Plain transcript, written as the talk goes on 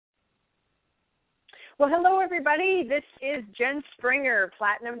Well, hello, everybody. This is Jen Springer,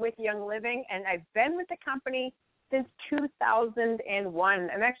 Platinum with Young Living, and I've been with the company since 2001.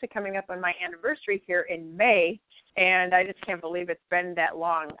 I'm actually coming up on my anniversary here in May, and I just can't believe it's been that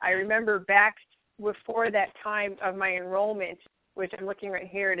long. I remember back before that time of my enrollment, which I'm looking right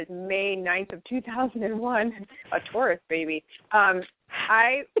here, it is May 9th of 2001, a Taurus baby.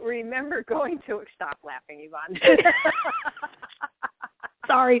 I remember going to, stop laughing, Yvonne.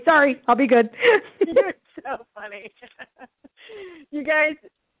 Sorry, I'll be good. You're so funny. You guys,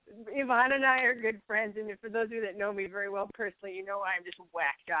 Yvonne and I are good friends, and for those of you that know me very well personally, you know I'm just a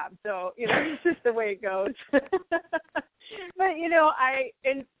whack job. So, it's just the way it goes. But,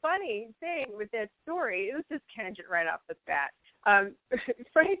 and funny thing with that story, it was just tangent right off the bat.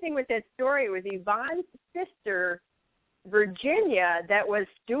 Funny thing with that story was Yvonne's sister, Virginia, that was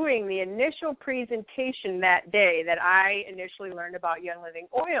doing the initial presentation that day that I initially learned about Young Living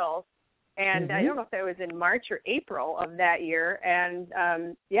Oils. And I don't know if that was in March or April of that year. And,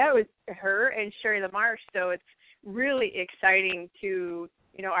 it was her and Sherry LaMarche. So it's really exciting to,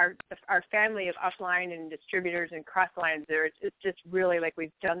 our family of upline and distributors and cross-lines there. It's just really like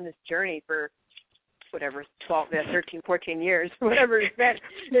we've done this journey for whatever, 13, 14 years, whatever it's been.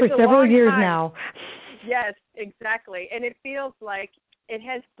 For several years now. Yes, exactly. And it feels like it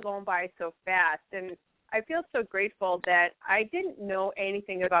has flown by so fast. And I feel so grateful that I didn't know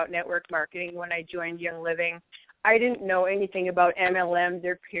anything about network marketing when I joined Young Living. I didn't know anything about MLMs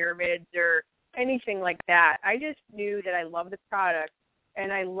or pyramids or anything like that. I just knew that I loved the product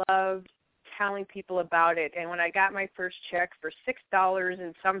and I loved telling people about it. And when I got my first check for $6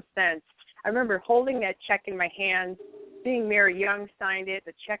 and some cents, I remember holding that check in my hands, seeing Mary Young signed it.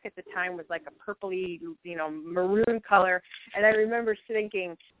 The check at the time was like a purpley, maroon color. And I remember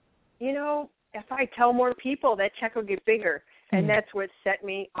thinking, if I tell more people, that check will get bigger. And that's what set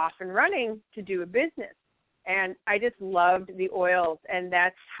me off and running to do a business. And I just loved the oils, and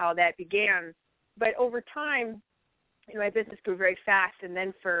that's how that began. But over time, my business grew very fast. And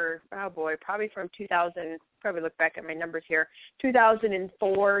then probably from 2000, probably look back at my numbers here,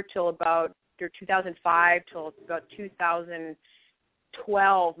 2004 till about, or 2005 till about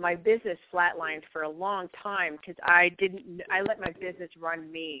 2012, my business flatlined for a long time because I let my business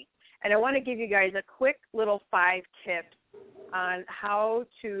run me. And I want to give you guys a quick little 5 tips on how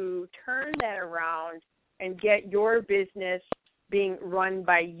to turn that around and get your business being run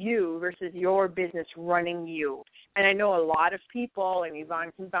by you versus your business running you. And I know a lot of people, and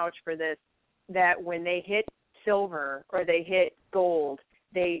Yvonne can vouch for this, that when they hit silver or they hit gold,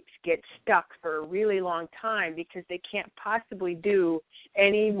 they get stuck for a really long time because they can't possibly do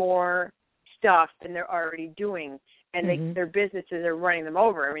any more stuff than they're already doing. And their businesses are running them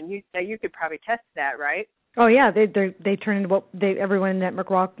over. I mean, you could probably test that, right? Oh yeah, they turn into what everyone in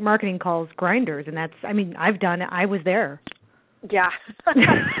network marketing calls grinders, and that's. I mean, I've done it. I was there. Yeah,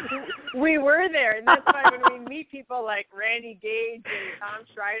 we were there, and that's why when we meet people like Randy Gage and Tom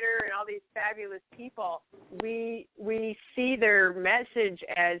Schreider and all these fabulous people, we see their message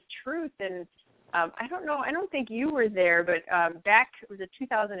as truth. And I don't think you were there, but back, it was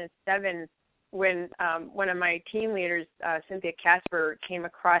 2007 when one of my team leaders, Cynthia Casper, came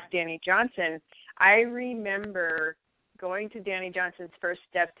across Danny Johnson. I remember going to Danny Johnson's First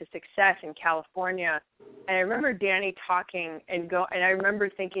Steps to Success in California, and I remember Danny talking and I remember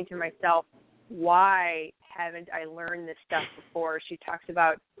thinking to myself, why haven't I learned this stuff before? She talks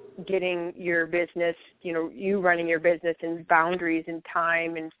about getting your business, you running your business and boundaries and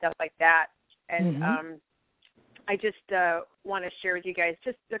time and stuff like that. And I just want to share with you guys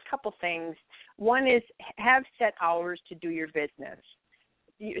just a couple things. One is have set hours to do your business.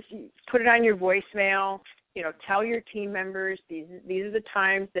 You put it on your voicemail. Tell your team members these are the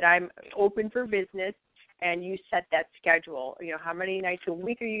times that I'm open for business, and you set that schedule. How many nights a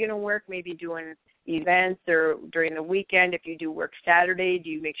week are you going to work? Maybe doing events or during the weekend. If you do work Saturday, do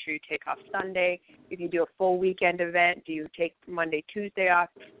you make sure you take off Sunday? If you do a full weekend event, do you take Monday, Tuesday off?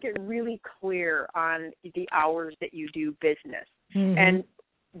 Get really clear on the hours that you do business. And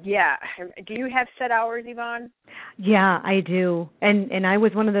yeah. Do you have set hours, Yvonne? Yeah, I do. And I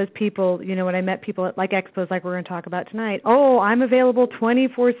was one of those people, when I met people at like expos like we're going to talk about tonight, I'm available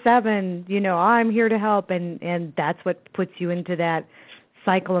 24/7, I'm here to help. And that's what puts you into that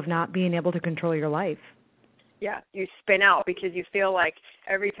cycle of not being able to control your life. Yeah, you spin out because you feel like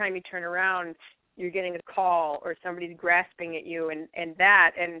every time you turn around, you're getting a call or somebody's grasping at you and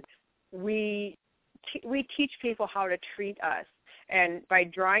we teach people how to treat us. And by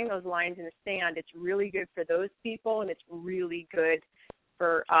drawing those lines in the sand, it's really good for those people and it's really good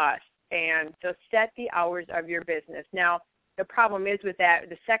for us. And so set the hours of your business. Now, the problem is with that,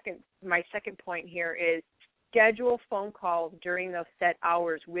 my second point here is schedule phone calls during those set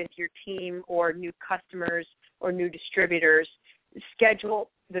hours with your team or new customers or new distributors.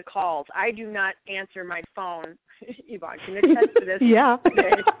 Schedule the calls. I do not answer my phone. Yvonne can attest to this. Yeah.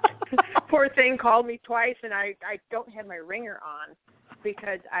 Poor thing called me twice, and I don't have my ringer on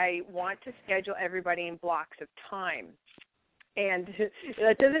because I want to schedule everybody in blocks of time. And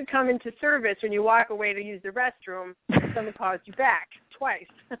that doesn't come into service when you walk away to use the restroom and someone calls you back twice.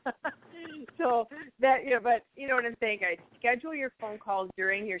 So that, but you know what I'm saying, guys. Schedule your phone calls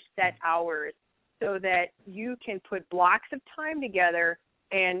during your set hours so that you can put blocks of time together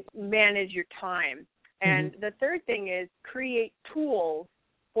and manage your time. And the third thing is create tools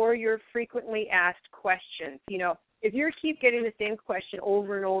for your frequently asked questions. If you keep getting the same question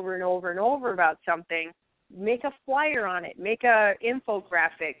over and over and over and over about something, make a flyer on it, make a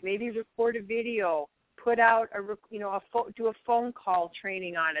infographic, maybe record a video, put out do a phone call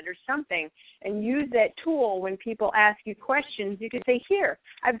training on it or something, and use that tool when people ask you questions. You can say, here,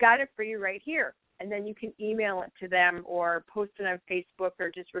 I've got it for you right here. And then you can email it to them or post it on Facebook or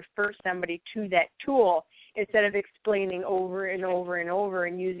just refer somebody to that tool instead of explaining over and over and over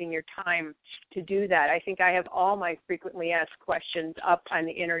and using your time to do that. I think I have all my frequently asked questions up on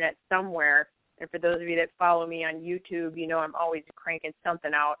the Internet somewhere. And for those of you that follow me on YouTube, I'm always cranking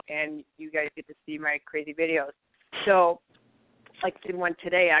something out, and you guys get to see my crazy videos. So like I did one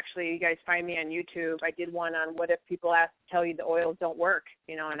today, actually. You guys find me on YouTube. I did one on what if people tell you the oils don't work,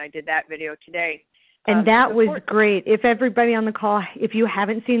 and I did that video today. And that was great. If everybody on the call, if you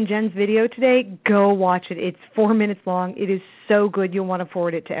haven't seen Jen's video today, go watch it. It's 4 minutes long. It is so good. You'll want to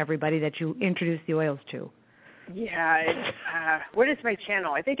forward it to everybody that you introduce the oils to. Yeah. What is my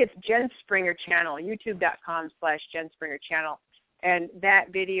channel? I think it's Jen Springer channel, youtube.com/Jen Springer channel. And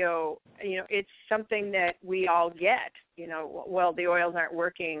that video, it's something that we all get, well, the oils aren't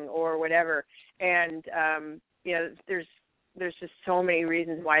working or whatever. And, there's just so many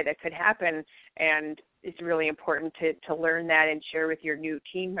reasons why that could happen. And it's really important to learn that and share with your new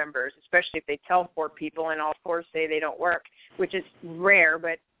team members, especially if they tell 4 people and all 4 say they don't work, which is rare,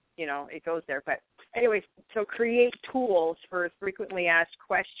 but, it goes there. But anyways, so create tools for frequently asked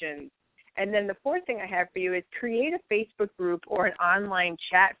questions. And then the fourth thing I have for you is create a Facebook group or an online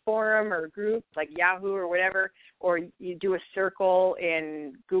chat forum or group like Yahoo or whatever, or you do a circle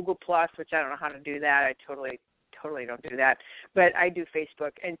in Google+, which I don't know how to do that. I totally don't do that, but I do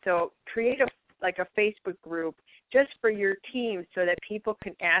Facebook. And so create a Facebook group just for your team so that people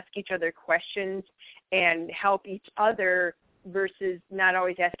can ask each other questions and help each other versus not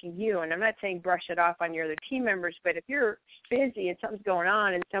always asking you. And I'm not saying brush it off on your other team members, but if you're busy and something's going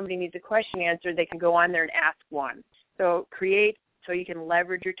on and somebody needs a question answered, they can go on there and ask one. So create so you can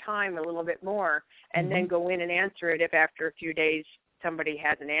leverage your time a little bit more and then go in and answer it if after a few days somebody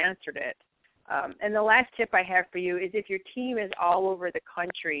hasn't answered it. And the last tip I have for you is if your team is all over the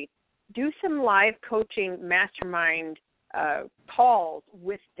country, do some live coaching mastermind calls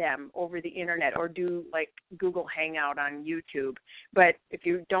with them over the Internet or do like Google Hangout on YouTube. But if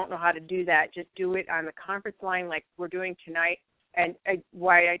you don't know how to do that, just do it on the conference line like we're doing tonight. And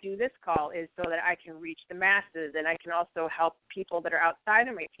why I do this call is so that I can reach the masses and I can also help people that are outside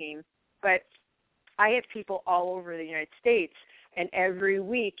of my team. But I have people all over the United States. And every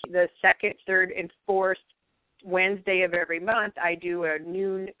week, the second, third, and fourth Wednesday of every month, I do a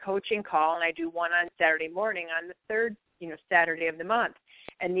noon coaching call, and I do one on Saturday morning on the third, Saturday of the month.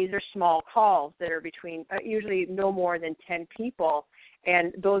 And these are small calls that are between usually no more than 10 people.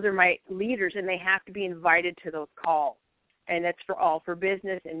 And those are my leaders, and they have to be invited to those calls. And that's for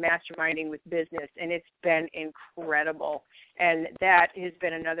business and masterminding with business. And it's been incredible. And that has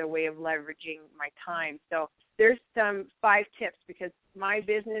been another way of leveraging my time. So there's some 5 tips because my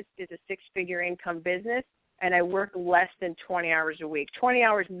business is a 6-figure income business, and I work less than 20 hours a week. 20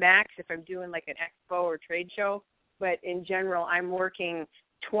 hours max if I'm doing like an expo or trade show, but in general I'm working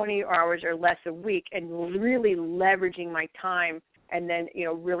 20 hours or less a week and really leveraging my time and then,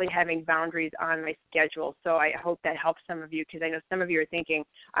 really having boundaries on my schedule. So I hope that helps some of you because I know some of you are thinking,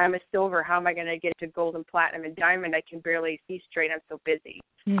 I'm a silver, how am I going to get to gold and platinum and diamond? I can barely see straight, I'm so busy.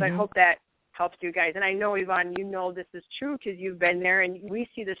 So I hope that helps you guys. And I know, Yvonne, this is true because you've been there and we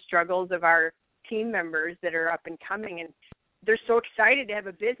see the struggles of our team members that are up and coming and they're so excited to have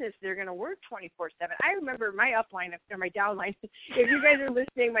a business they're going to work 24/7. I remember my upline or my downline. If you guys are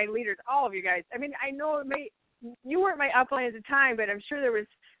listening, my leaders, all of you guys, I know you weren't my upline at the time, but I'm sure there was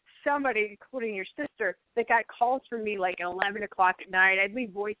somebody, including your sister, that got calls from me like at 11 o'clock at night. I'd leave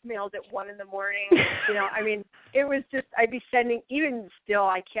voicemails at 1 in the morning. It was just, I'd be sending, even still,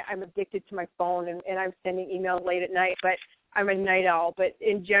 I'm addicted to my phone and I'm sending emails late at night. But I'm a night owl, but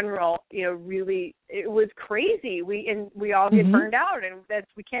in general, really, it was crazy. We all get burned out, and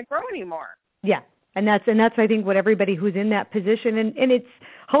we can't grow anymore. Yeah. And that's I think what everybody who's in that position, and it's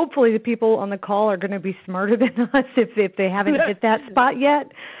hopefully the people on the call are going to be smarter than us if they haven't hit that spot yet.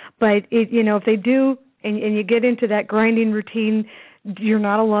 But if they do, and you get into that grinding routine, you're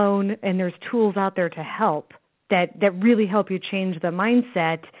not alone, and there's tools out there to help that really help you change the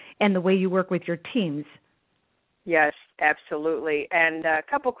mindset and the way you work with your teams. Yes, absolutely. And a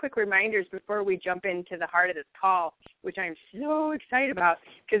couple quick reminders before we jump into the heart of this call, which I'm so excited about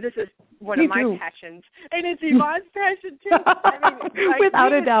because this is one of my passions. And it's Yvonne's passion, too.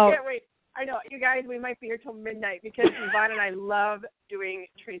 Without a doubt. Can't wait. I know. You guys, we might be here till midnight because Yvonne and I love doing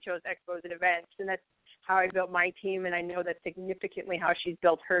trade shows, expos, and events. And that's how I built my team, and I know that's significantly how she's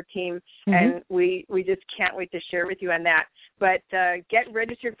built her team, and we just can't wait to share with you on that. But get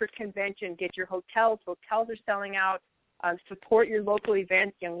registered for convention, get your hotels. Hotels are selling out. Support your local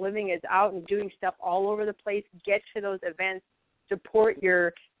events. Young Living is out and doing stuff all over the place. Get to those events. Support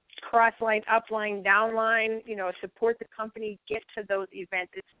your cross-line, up-line, down-line. Support the company. Get to those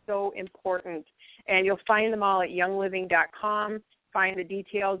events. It's so important. And you'll find them all at youngliving.com. Find the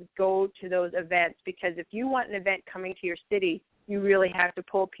details, go to those events, because if you want an event coming to your city, you really have to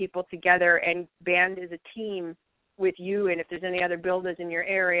pull people together and band as a team with you, and if there's any other builders in your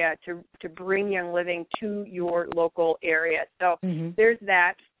area, to bring Young Living to your local area. So there's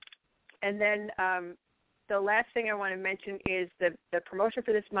that. And then the last thing I want to mention is the promotion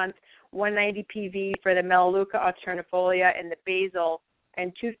for this month, $190 PV for the Melaleuca alternifolia and the basil,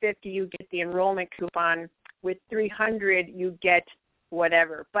 and $250 you get the enrollment coupon. With $300 you get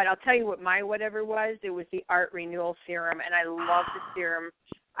whatever. But I'll tell you what my whatever was. It was the Art Renewal Serum, and I love the serum.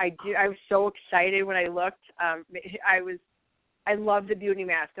 I was so excited when I looked. I love the beauty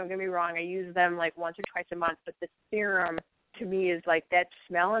mask. Don't get me wrong. I use them like once or twice a month, but the serum to me is like that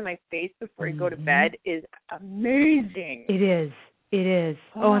smell on my face before I go to bed is amazing. It is. It is.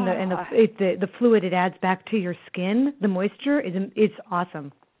 Oh, and the fluid it adds back to your skin, the moisture it's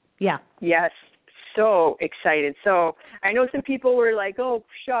awesome. Yeah. Yes. So excited. So I know some people were like, oh,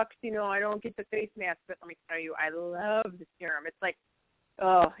 shucks, I don't get the face mask, but let me tell you, I love the serum. It's like,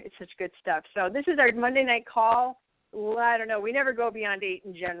 oh, it's such good stuff. So this is our Monday night call. Well, I don't know. We never go beyond 8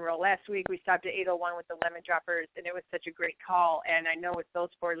 in general. Last week we stopped at 8:01 with the lemon droppers, and it was such a great call. And I know with those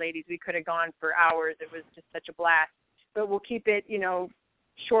 4 ladies, we could have gone for hours. It was just such a blast. But we'll keep it,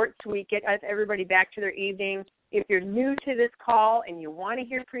 short, sweet, get everybody back to their evening. If you're new to this call and you want to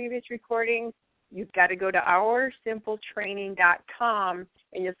hear previous recordings, you've got to go to OurSimpleTraining.com,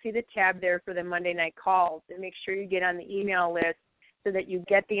 and you'll see the tab there for the Monday night calls. And make sure you get on the email list so that you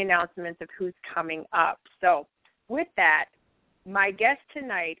get the announcements of who's coming up. So with that, my guest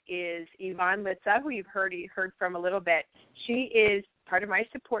tonight is Yvonne Litza, who you've heard from a little bit. She is part of my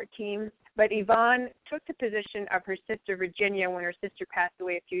support team, but Yvonne took the position of her sister, Virginia, when her sister passed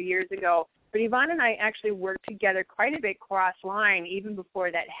away a few years ago. But Yvonne and I actually worked together quite a bit cross-line even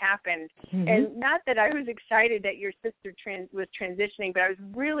before that happened. And not that I was excited that your sister was transitioning, but I was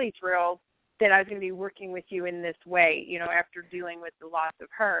really thrilled that I was going to be working with you in this way, after dealing with the loss of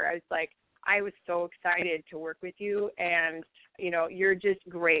her. I was so excited to work with you, and, you're just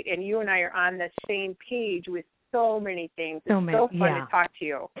great. And you and I are on the same page with so many things. It's so fun to talk to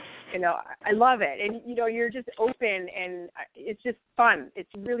you. I love it. And, you're just open, and it's just fun.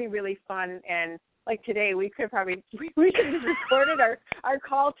 It's really, really fun. And like today, we could have just recorded our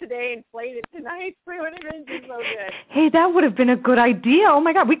call today and played it tonight. We would have been just so good. Hey, that would have been a good idea. Oh,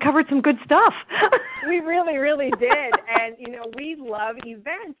 my God, we covered some good stuff. We really, really did. And, we love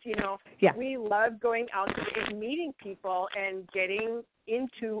events, Yeah. We love going out and meeting people and getting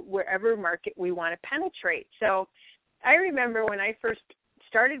into wherever market we want to penetrate. So I remember when I first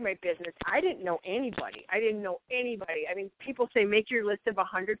started my business, I didn't know anybody. I mean, people say make your list of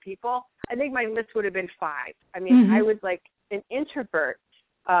 100 people. I think my list would have been 5. I mean, I was like an introvert,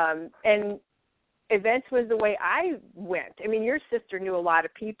 and events was the way I went. I mean, your sister knew a lot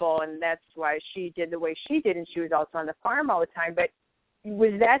of people, and that's why she did the way she did, and she was also on the farm all the time. But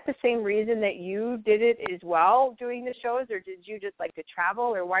was that the same reason that you did it as well, doing the shows, or did you just like to travel,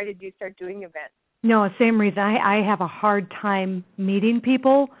 or why did you start doing events? No, same reason. I have a hard time meeting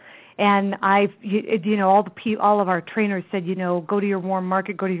people, and all of our trainers said, go to your warm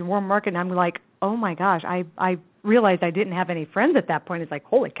market, and I'm like, oh my gosh, I realized I didn't have any friends at that point. It's like,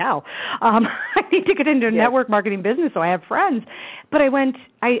 holy cow, I need to get into a network marketing business so I have friends. But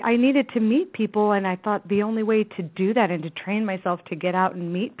I needed to meet people, and I thought the only way to do that and to train myself to get out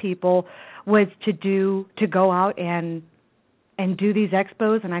and meet people was to go out and do these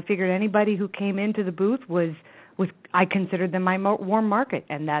expos, and I figured anybody who came into the booth was I considered them my warm market,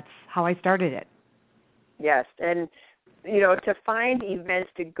 and that's how I started it. Yes, and to find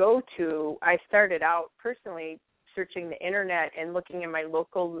events to go to, I started out personally searching the internet and looking in my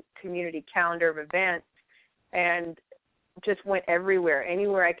local community calendar of events, and just went everywhere.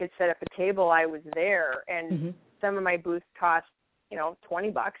 Anywhere I could set up a table, I was there. And some of my booths cost,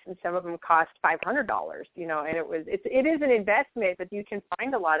 $20, and some of them cost $500. And it is an investment, but you can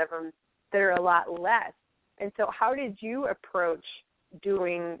find a lot of them that are a lot less. And so, how did you approach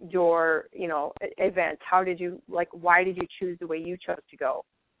doing your, events? How did you, why did you choose the way you chose to go?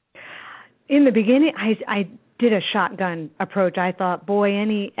 In the beginning, I did a shotgun approach. I thought, boy,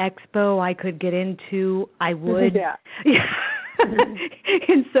 any expo I could get into, I would. Yeah.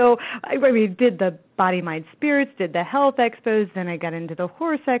 And so, did the Body, Mind, Spirits, did the health expos, then I got into the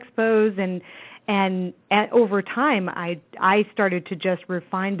horse expos, and over time, I started to just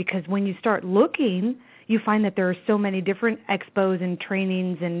refine, because when you start looking, you find that there are so many different expos and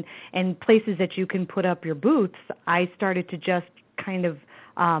trainings and places that you can put up your booths. I started to just kind of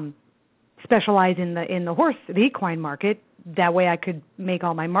specialize in the equine market. That way I could make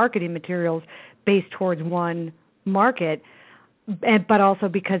all my marketing materials based towards one market, but also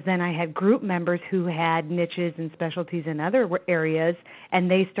because then I had group members who had niches and specialties in other areas,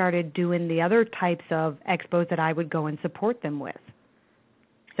 and they started doing the other types of expos that I would go and support them with.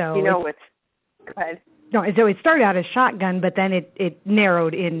 So go ahead. No, so it started out as shotgun, but then it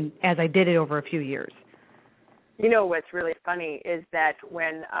narrowed in as I did it over a few years. What's really funny is that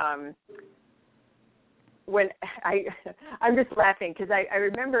when I'm just laughing because I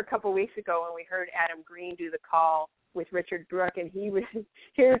remember a couple of weeks ago when we heard Adam Green do the call with Richard Brooke, and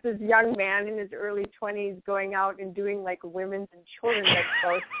here's this young man in his early 20s going out and doing women's and children's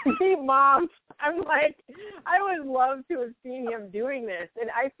expos. Hey, Mom, I'm like, I would love to have seen him doing this, and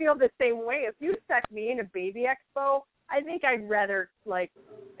I feel the same way. If you stuck me in a baby expo, I think I'd rather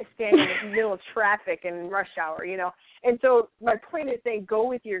stand in the middle of traffic and rush hour, And so my point is saying go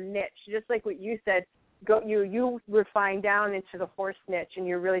with your niche, just like what you said. You refine down into the horse niche, and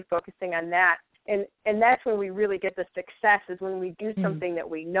you're really focusing on that. And that's when we really get the success, is when we do something that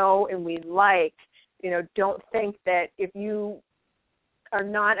we know and we like. Don't think that if you are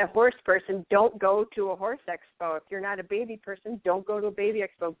not a horse person, don't go to a horse expo. If you're not a baby person, don't go to a baby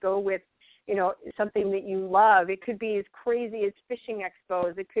expo. Go with, something that you love. It could be as crazy as fishing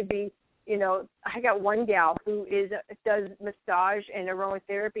expos. It could be, I got one gal who does massage and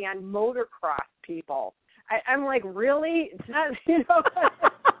aromatherapy on motocross people. I'm like, really? It's not,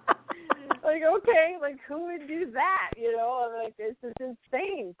 okay, who would do that? I'm like, this is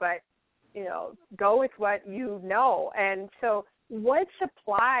insane. But, go with what you know. And so what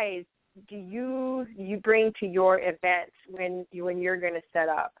supplies do you bring to your events when you're going to set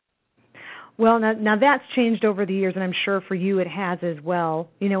up? Well, now that's changed over the years, and I'm sure for you it has as well.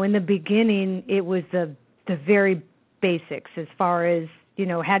 In the beginning, it was the very basics as far as,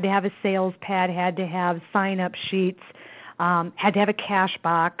 had to have a sales pad, had to have sign-up sheets, had to have a cash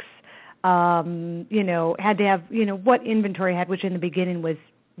box, had to have, what inventory I had, which in the beginning was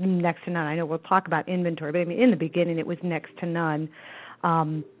next to none. I know we'll talk about inventory, but in the beginning it was next to none.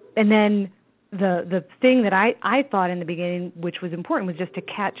 And then the thing that I thought in the beginning, which was important, was just to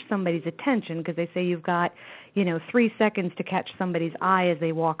catch somebody's attention, because they say you've got, 3 seconds to catch somebody's eye as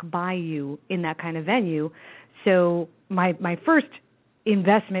they walk by you in that kind of venue. So my first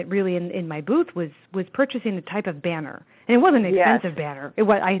investment really in my booth was purchasing a type of banner. And it wasn't an expensive banner. It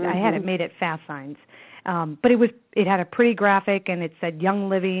was I had it made at Fast Signs. But it had a pretty graphic, and it said Young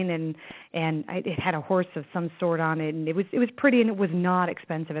Living, and it had a horse of some sort on it, and it was pretty, and it was not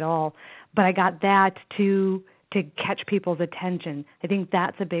expensive at all. But I got that to catch people's attention. I think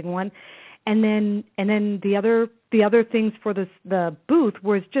that's a big one. And then the other things for the booth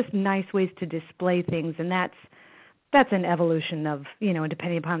was just nice ways to display things, and that's an evolution of,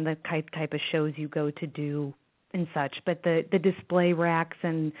 depending upon the type of shows you go to do and such. But the display racks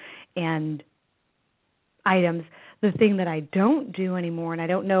and items. The thing that I don't do anymore, and I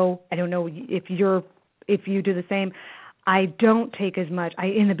don't know if you do the same, I don't take as much.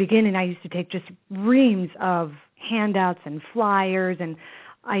 In the beginning, I used to take just reams of handouts and flyers, and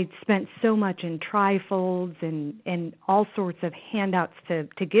I spent so much in trifolds and all sorts of handouts to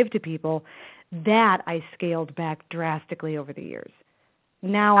give to people that I scaled back drastically over the years.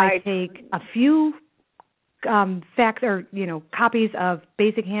 Now I take a few facts or copies of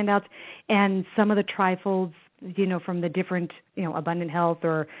basic handouts and some of the trifolds, from the different, Abundant Health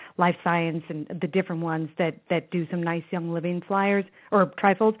or Life Science and the different ones that do some nice Young Living flyers or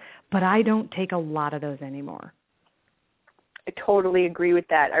trifolds, but I don't take a lot of those anymore. I totally agree with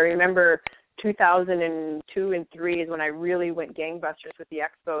that. I remember 2002 and 3 is when I really went gangbusters with the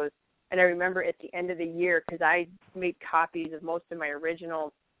expos. And I remember at the end of the year, because I made copies of most of my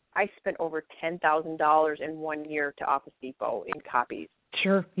originals, I spent over $10,000 in 1 year to Office Depot in copies.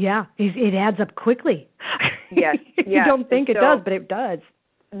 Sure, yeah. It adds up quickly. Yes, yes. You don't think it does, but it does.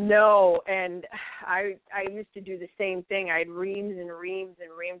 No, and I used to do the same thing. I had reams and reams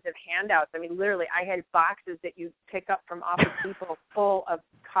and reams of handouts. I mean, literally, I had boxes that you pick up from Office Depot full of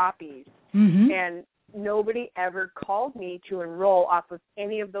copies. Mm-hmm. And nobody ever called me to enroll off of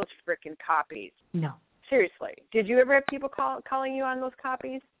any of those frickin' copies. No. Seriously. Did you ever have people calling you on those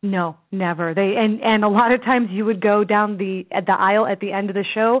copies? No, never. And a lot of times you would go down the aisle at the end of the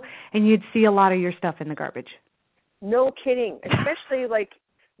show and you'd see a lot of your stuff in the garbage. No kidding. Especially like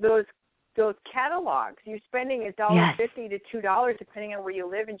those catalogs. You're spending $1.50 to $2 depending on where you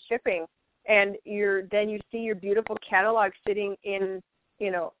live in shipping, and then you see your beautiful catalog sitting in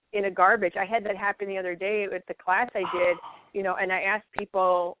a garbage. I had that happen the other day with the class I did, and I asked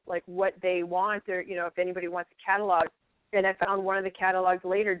people like what they want, or if anybody wants a catalog, and I found one of the catalogs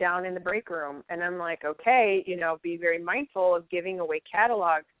later down in the break room, and I'm like, okay, be very mindful of giving away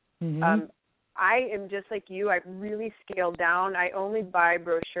catalogs. Mm-hmm. I am just like you. I've really scaled down. I only buy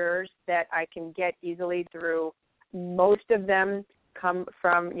brochures that I can get easily through. Most of them come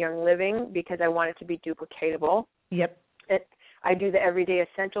from Young Living because I want it to be duplicatable. Yep. I do the Everyday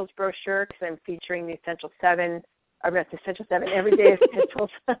Essentials brochure because I'm featuring the Everyday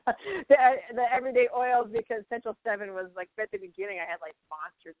Essentials, the Everyday Oils, because Essential 7 was like, at the beginning I had like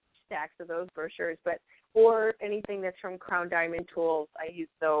monster stacks of those brochures, or anything that's from Crown Diamond Tools, I use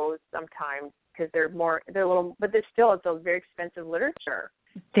those sometimes because they're a little, but it's a very expensive literature.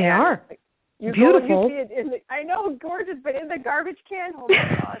 They are. You beautiful. Go and you see it I know, gorgeous, but in the garbage can, oh my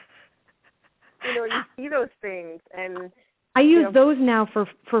gosh. You see those things, and I use those now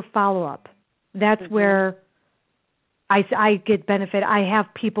for follow-up. That's mm-hmm. where I get benefit. I have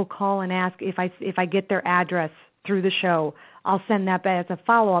people call and ask if I get their address through the show, I'll send that back as a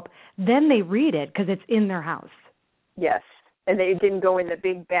follow-up. Then they read it because it's in their house. Yes, and they didn't go in the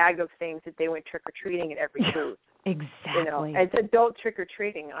big bag of things that they went trick-or-treating at every booth. Exactly. It's adult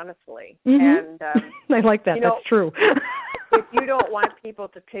trick-or-treating, honestly. Mm-hmm. And I like that. That's true. If you don't want people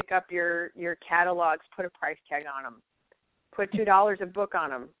to pick up your catalogs, put a price tag on them. Put $2 a book on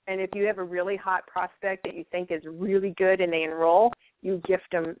them. And if you have a really hot prospect that you think is really good and they enroll, you gift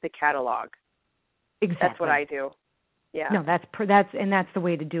them the catalog. Exactly. That's what I do. Yeah. No, that's the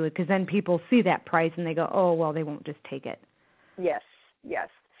way to do it, because then people see that price and they go, oh, well, they won't just take it. Yes.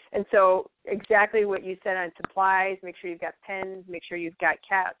 And so exactly what you said on supplies, make sure you've got pens, make sure you've got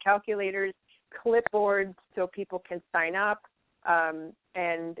calculators, clipboards so people can sign up,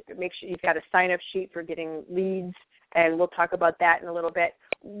 and make sure you've got a sign-up sheet for getting leads, and we'll talk about that in a little bit.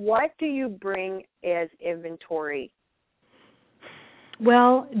 What do you bring as inventory?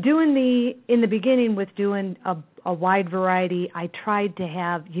 Well, in the beginning with doing a wide variety, I tried to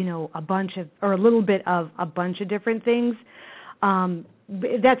have, a little bit of a bunch of different things.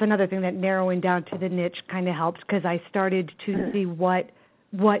 That's another thing that narrowing down to the niche kind of helps, because I started to see what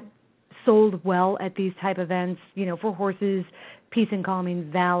sold well at these type events, for horses, Peace and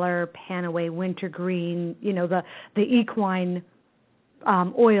Calming, Valor, Panaway, Wintergreen, the equine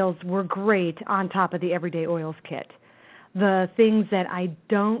oils were great on top of the Everyday Oils kit. The things that I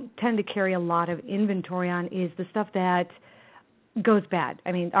don't tend to carry a lot of inventory on is the stuff that goes bad.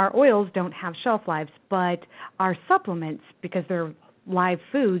 I mean, our oils don't have shelf lives, but our supplements, because they're live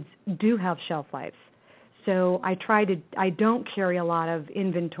foods, do have shelf lives. So I don't carry a lot of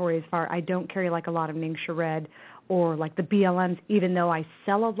inventory I don't carry like a lot of Ningxia Red or like the BLMs, even though I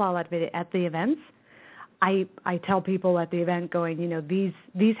sell a lot of it at the events. I tell people at the event going,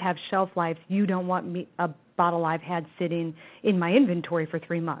 these have shelf lives. You don't want a bottle I've had sitting in my inventory for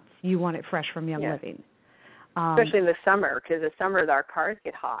 3 months. You want it fresh from Young Living. Especially in the summer, because the summer our cars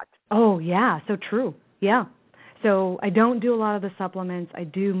get hot. Oh, yeah, so true. Yeah. So I don't do a lot of the supplements. I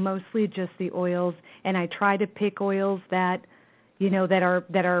do mostly just the oils, and I try to pick oils that, that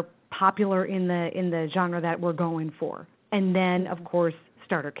are popular in the genre that we're going for. And then, of course,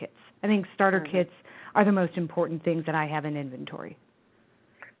 starter kits. I think starter kits are the most important things that I have in inventory.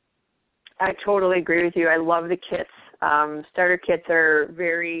 I totally agree with you. I love the kits. Starter kits are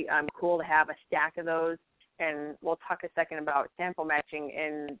very cool to have a stack of those. And we'll talk a second about sample matching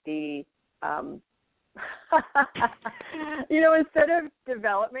in the, instead of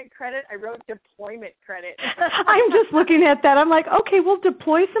development credit, I wrote deployment credit. I'm just looking at that. I'm like, okay, we'll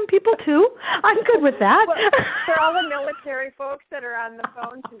deploy some people too. I'm good with that. Well, for all the military folks that are on the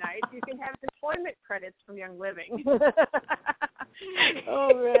phone tonight, you can have deployment credits from Young Living. Oh,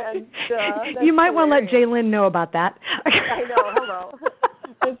 man. You might want to let Jaylyn know about that. I know. Hello.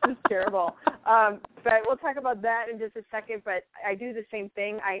 This is terrible. But we'll talk about that in just a second. But I do the same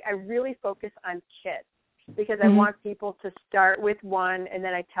thing. I really focus on kits because I want people to start with one, and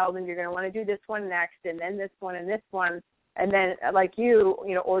then I tell them you're going to want to do this one next, and then this one and this one. And then, like you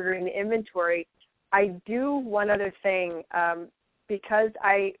know, ordering the inventory. I do one other thing. Because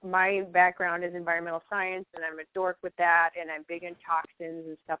my background is environmental science, and I'm a dork with that, and I'm big in toxins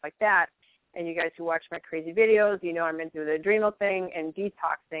and stuff like that. And you guys who watch my crazy videos, you know I'm into the adrenal thing and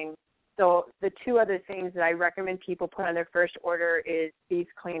detoxing. So the two other things that I recommend people put on their first order is Beef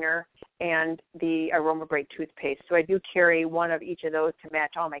Cleaner and the Aroma Break toothpaste. So I do carry one of each of those to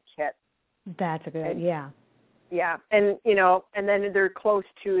match all my kits. That's a good idea. Yeah, and, you know, and then they're close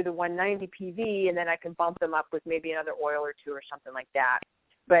to the 190 PV, and then I can bump them up with maybe another oil or two or something like that.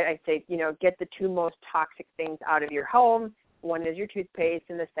 But I say, you know, get the two most toxic things out of your home. One is your toothpaste,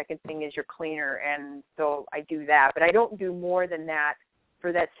 and the second thing is your cleaner. And so I do that. But I don't do more than that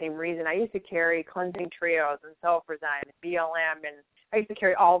for that same reason. I used to carry cleansing trios and Sulfurzyme and BLM, and I used to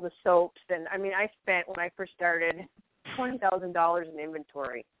carry all the soaps. And, I mean, I spent, when I first started, $20,000 in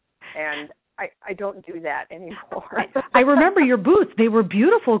inventory. And I don't do that anymore. I remember your booths. They were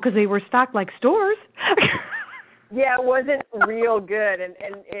beautiful because they were stocked like stores. Yeah, it wasn't real good. And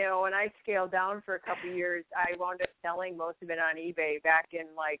you know, when I scaled down for a couple of years, I wound up selling most of it on eBay back in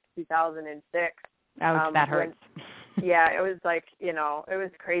like 2006. Ouch, that hurts. Yeah, it was like, you know, it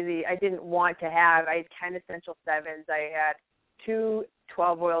was crazy. I didn't want to have, I had 10 Essential 7s. I had 2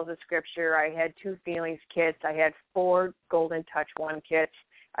 12 Oils of Scripture. I had 2 Feelings kits. I had 4 Golden Touch 1 kits.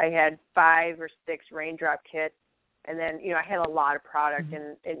 I had 5 or 6 Raindrop kits, and then, you know, I had a lot of product,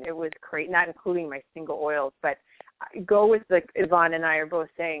 and it was great, not including my single oils. But go with, like Yvonne and I are both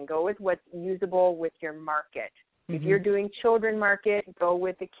saying, go with what's usable with your market. If you're doing children market, go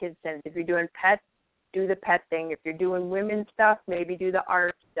with the kids sense. If you're doing pets, do the pet thing. If you're doing women's stuff, maybe do the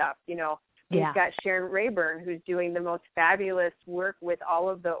art stuff, you know. We've got Sharon Rayburn, who's doing the most fabulous work with all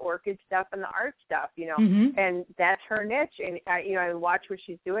of the orchid stuff and the art stuff, you know, and that's her niche. And, I watch what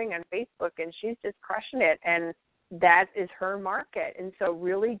she's doing on Facebook, and she's just crushing it, and that is her market. And so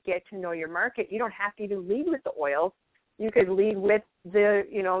really get to know your market. You don't have to even lead with the oils. You could lead with the,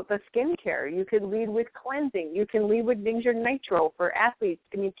 you know, the skincare. You could lead with cleansing. You can lead with Ningsure Nitro for athletes.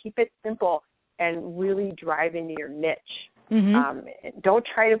 I mean, keep it simple and really drive into your niche. Don't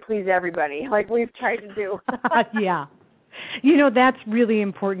try to please everybody like we've tried to do. Yeah. You know, that's really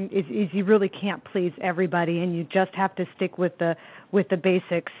important is you really can't please everybody, and you just have to stick with the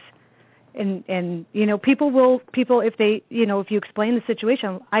basics. And you know, people if they, you know, if you explain the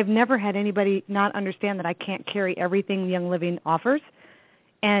situation, I've never had anybody not understand that I can't carry everything Young Living offers.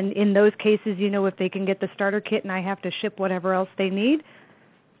 And in those cases, you know, if they can get the starter kit and I have to ship whatever else they need,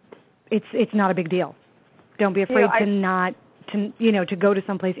 it's not a big deal. Don't be afraid to go to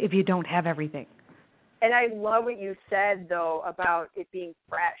someplace if you don't have everything. And I love what you said, though, about it being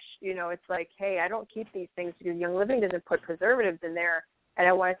fresh. You know, it's like, hey, I don't keep these things because Young Living doesn't put preservatives in there, and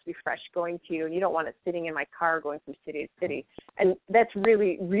I want it to be fresh going to you, and you don't want it sitting in my car going from city to city. And that's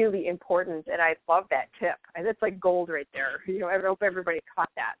really, really important, and I love that tip. And that's like gold right there. You know, I hope everybody caught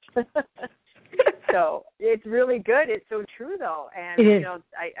that. So it's really good. It's so true, though. And, you know,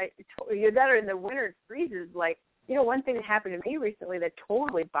 you're better in the winter, it freezes. Like, you know, one thing that happened to me recently that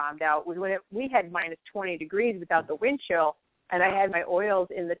totally bombed out was when we had minus 20 degrees without the wind chill, and I had my oils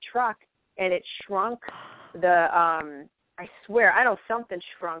in the truck, and it shrunk I swear, I know something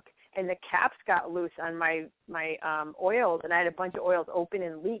shrunk, and the caps got loose on my oils, and I had a bunch of oils open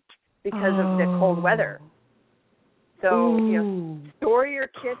and leak because of the cold weather. So, you know, store your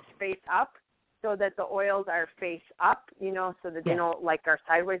kits face up so that the oils are face up, you know, so that they don't like are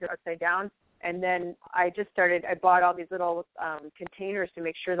sideways or upside down. And then I bought all these little containers to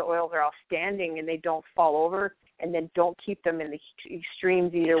make sure the oils are all standing and they don't fall over, and then don't keep them in the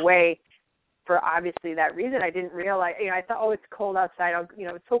extremes either way. For obviously that reason, I didn't realize, you know, I thought, oh, it's cold outside.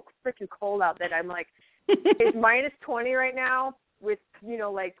 It's so freaking cold out that I'm like, it's minus 20 right now with, you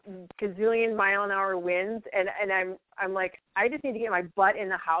know, like gazillion mile an hour winds. And I'm like, I just need to get my butt in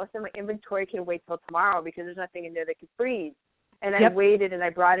the house, and my inventory can wait till tomorrow because there's nothing in there that can freeze. And I waited, and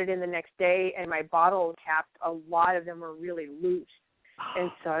I brought it in the next day, and my bottle caps, a lot of them were really loose.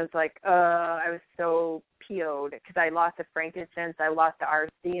 And so I was like, I was so PO'd because I lost the frankincense, I lost the RC,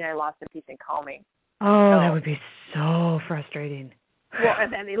 and I lost the peace and calming. Oh, that would be so frustrating. Well,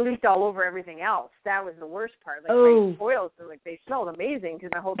 and then they leaked all over everything else. That was the worst part. Like my oils, they smelled amazing because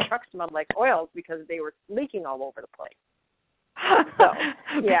my whole truck smelled like oils because they were leaking all over the place. So,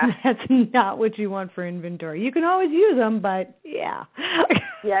 yeah. That's not what you want for inventory. You can always use them, but yeah.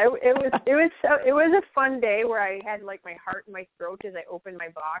 Yeah, it was a fun day where I had like my heart in my throat as I opened my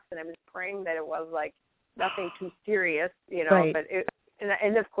box, and I was praying that it was like nothing too serious, Right. But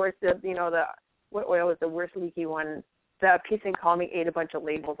and of course what oil was the worst leaky one? The Peace and Call Me ate a bunch of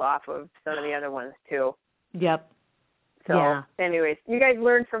labels off of some of the other ones too. Yep. So, yeah. anyways, you guys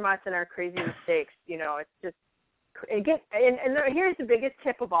learn from us and our crazy mistakes. It's just and here's the biggest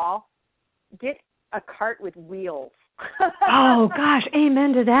tip of all: get a cart with wheels. Oh gosh,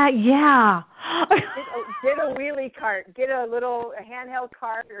 amen to that. Yeah. Get a wheelie cart. Get a handheld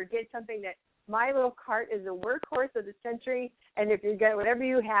cart, or get something that. My little cart is the workhorse of the century, and if you get whatever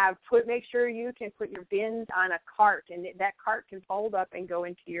you have, make sure you can put your bins on a cart, and that cart can fold up and go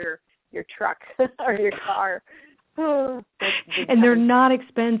into your truck or your car. And they're not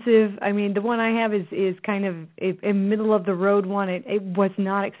expensive. I mean, the one I have is kind of a middle of the road one. It was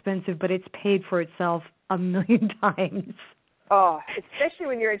not expensive, but it's paid for itself a million times. Oh, especially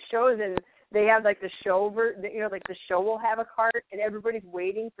when you're at shows and they have like the show, like the show will have a cart and everybody's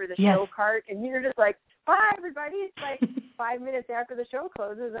waiting for the show cart, and you're just like, bye everybody. It's like 5 minutes after the show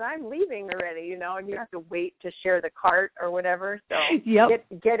closes and I'm leaving already, and you have to wait to share the cart or whatever. So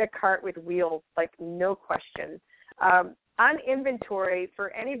get a cart with wheels, like no question. On inventory,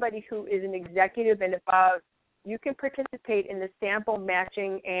 for anybody who is an executive and above, you can participate in the sample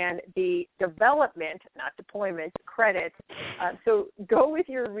matching and the development, not deployment, credit. So go with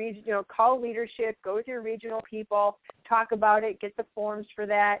your call leadership, go with your regional people, talk about it, get the forms for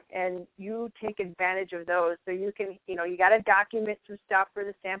that, and you take advantage of those. So you can, you got to document some stuff for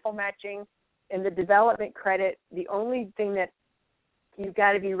the sample matching and the development credit. The only thing that you've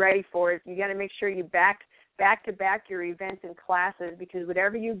got to be ready for is you got to make sure you back to back your events and classes, because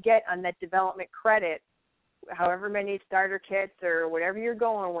whatever you get on that development credit, however many starter kits or whatever you're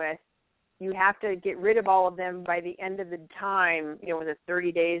going with, you have to get rid of all of them by the end of the time, was it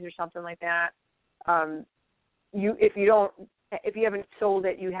 30 days or something like that? If you haven't sold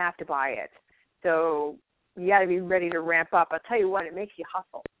it, you have to buy it. So you got to be ready to ramp up. I'll tell you what, it makes you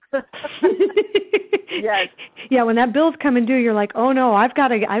hustle. Yes. Yeah, when that bill's coming due, you're like, oh no, I've got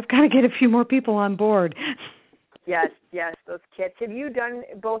to get a few more people on board. Yes, those kits. Have you done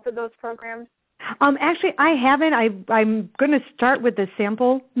both of those programs? Actually, I haven't. I'm going to start with the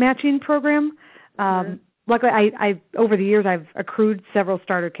sample matching program. Luckily, I over the years I've accrued several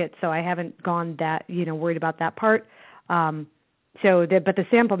starter kits, so I haven't gone that worried about that part. But the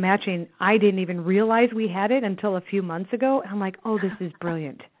sample matching, I didn't even realize we had it until a few months ago. I'm like, oh, this is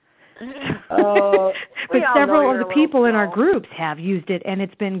brilliant. But several of the people in our groups have used it, and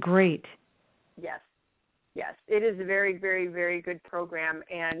it's been great. Yes, it is a very, very, very good program.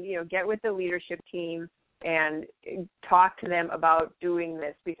 And, get with the leadership team and talk to them about doing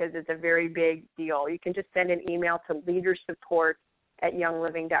this, because it's a very big deal. You can just send an email to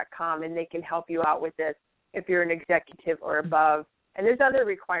leadersupport@youngliving.com, and they can help you out with this if you're an executive or above. And there's other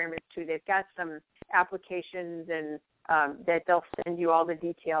requirements, too. They've got some applications and that they'll send you all the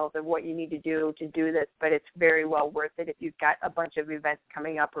details of what you need to do this, but it's very well worth it if you've got a bunch of events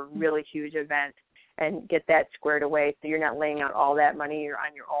coming up, a really huge event, and get that squared away so you're not laying out all that money you're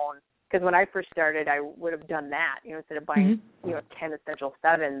on your own. Because when I first started, I would have done that, instead of buying 10 Essential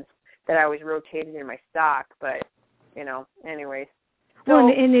 7s that I always rotated in my stock. But, anyways. So, well,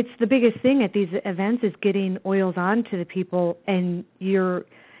 and it's the biggest thing at these events is getting oils on to the people, and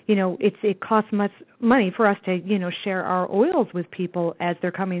it costs much money for us to, share our oils with people as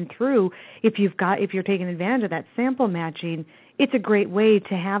they're coming through. If you're taking advantage of that sample matching, it's a great way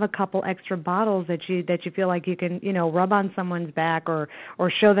to have a couple extra bottles that you feel like you can, rub on someone's back or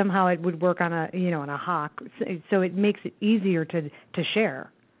show them how it would work on on a hawk. So it makes it easier to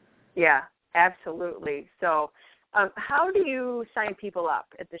share. Yeah, absolutely. So how do you sign people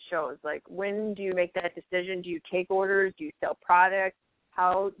up at the shows? Like, when do you make that decision? Do you take orders? Do you sell products?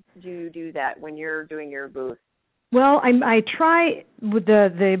 How do you do that when you're doing your booth? Well, I try. With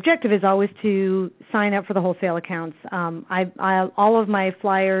the objective is always to sign up for the wholesale accounts. All of my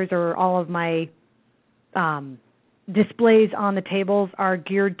flyers or all of my displays on the tables are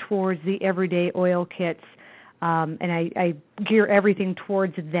geared towards the everyday oil kits, and I gear everything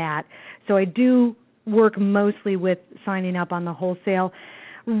towards that. So I do work mostly with signing up on the wholesale.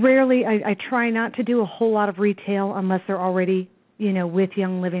 Rarely, I try not to do a whole lot of retail unless they're already with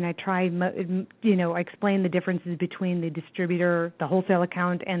Young Living. I try, explain the differences between the distributor, the wholesale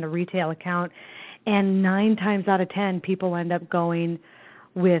account, and the retail account. And 9 times out of 10, people end up going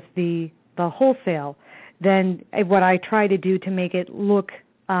with the wholesale. Then what I try to do to make it look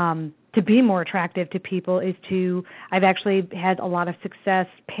to be more attractive to people is I've actually had a lot of success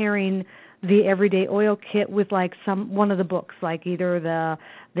pairing the everyday oil kit with like one of the books, like either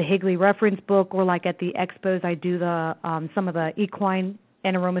the Higley reference book, or like at the expos I do the some of the equine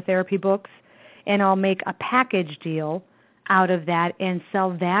and aromatherapy books, and I'll make a package deal out of that and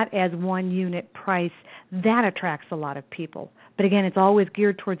sell that as one unit price. That attracts a lot of people. But again, it's always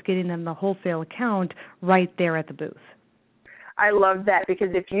geared towards getting them the wholesale account right there at the booth. I love that, because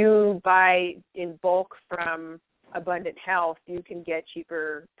if you buy in bulk from Abundant Health, you can get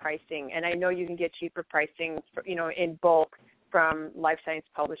cheaper pricing. And I know you can get cheaper pricing, in bulk from Life Science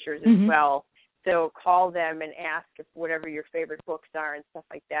Publishers as well. So call them and ask if whatever your favorite books are and stuff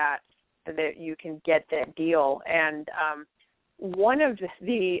like that, so that you can get that deal. And one of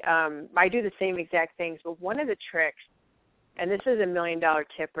I do the same exact things, but one of the tricks, and this is $1 million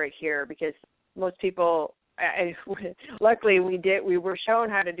tip right here, because most people, luckily we were shown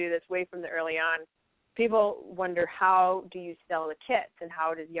how to do this way from the early on. People wonder, how do you sell the kits, and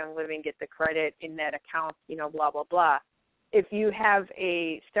how does Young Living get the credit in that account, blah, blah, blah. If you have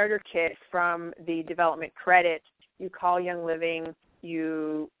a starter kit from the development credit, you call Young Living,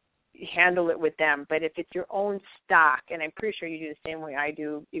 you handle it with them. But if it's your own stock, and I'm pretty sure you do the same way I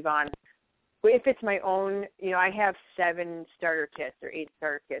do, Yvonne, if it's my own, I have 7 starter kits or 8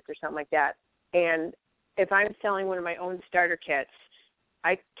 starter kits or something like that, and if I'm selling one of my own starter kits,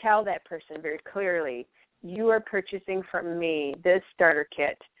 I tell that person very clearly, you are purchasing from me this starter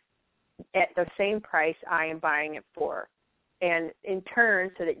kit at the same price I am buying it for. And in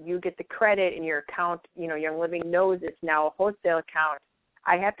turn, so that you get the credit in your account, Young Living knows it's now a wholesale account,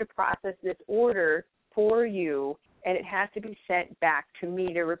 I have to process this order for you, and it has to be sent back to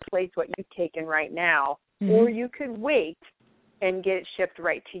me to replace what you've taken right now. Or you could wait and get it shipped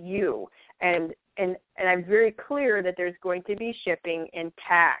right to you. And I'm very clear that there's going to be shipping and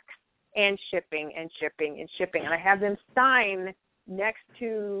tax and shipping and shipping and shipping. And I have them sign next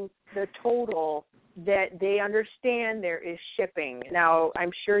to the total that they understand there is shipping. Now,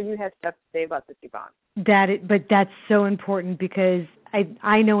 I'm sure you have stuff to say about this, Yvonne. But that's so important, because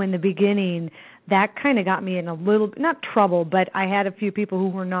I know in the beginning that kind of got me in a little, not trouble, but I had a few people who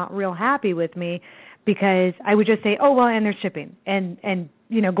were not real happy with me, because I would just say, oh, well, and there's shipping, and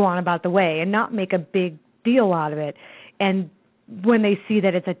go on about the way and not make a big deal out of it. And when they see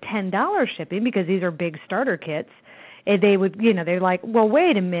that it's a $10 shipping, because these are big starter kits, they would, they're like, well,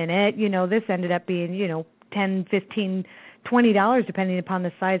 wait a minute, this ended up being, $10, $15, $20, depending upon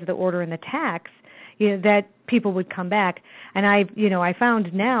the size of the order and the tax, that people would come back. And I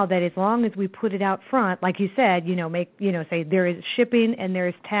found now that as long as we put it out front, like you said, say there is shipping and there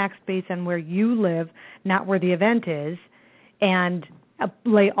is tax based on where you live, not where the event is, and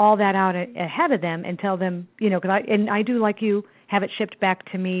lay all that out ahead of them and tell them, because I do, like you, have it shipped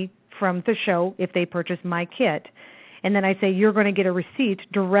back to me from the show if they purchase my kit. And then I say, you're going to get a receipt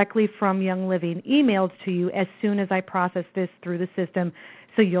directly from Young Living emailed to you as soon as I process this through the system,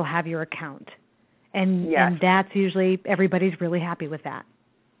 so you'll have your account. And that's usually, everybody's really happy with that.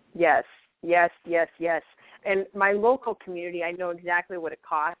 Yes. And my local community, I know exactly what it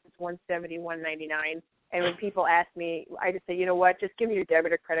costs. It's $170, $199. And when people ask me, I just say, you know what, just give me your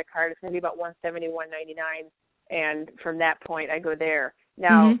debit or credit card. It's going to be about $170, $199. And from that point, I go there.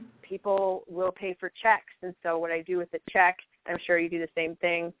 Now, people will pay for checks. And so what I do with the check, I'm sure you do the same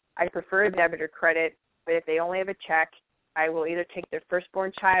thing. I prefer a debit or credit, but if they only have a check, I will either take their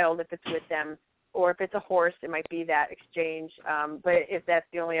firstborn child if it's with them, or if it's a horse, it might be that exchange. But if that's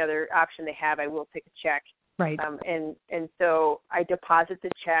the only other option they have, I will take a check. Right. And so I deposit the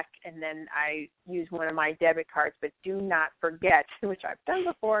check, and then I use one of my debit cards. But do not forget, which I've done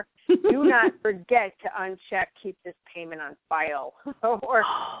before, do not forget to uncheck keep this payment on file. or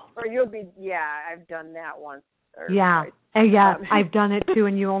you'll be, I've done that once. I've done it too,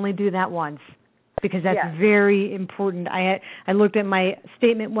 and you only do that once, because that's very important. I looked at my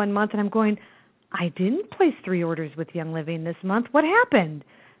statement one month, and I'm going, I didn't place 3 orders with Young Living this month. What happened?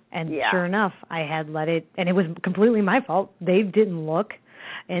 And sure enough, I had let it, and it was completely my fault. They didn't look,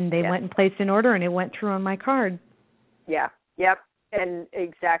 and they went and placed an order, and it went through on my card. Yeah, yep, and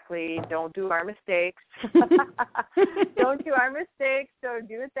exactly. Don't do our mistakes. Don't do our mistakes, so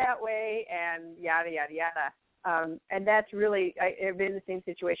do it that way, and yada, yada, yada. And that's really, I've been in the same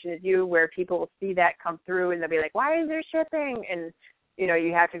situation as you, where people will see that come through, and they'll be like, why is there shipping? And,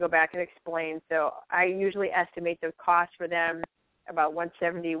 you have to go back and explain. So I usually estimate the cost for them about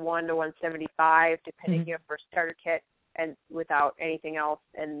 $171 to $175, depending for a starter kit, and without anything else.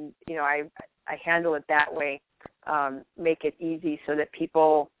 And I handle it that way, make it easy so that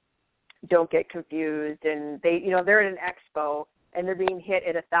people don't get confused. And they, they're at an expo, and they're being hit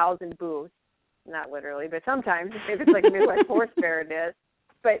at 1,000 booths, not literally, but sometimes, if it's like Midwest Horse Fair it is,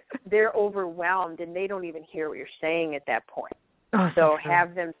 but they're overwhelmed and they don't even hear what you're saying at that point. Oh, so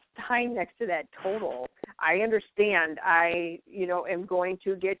have them sign next to that total. I understand am going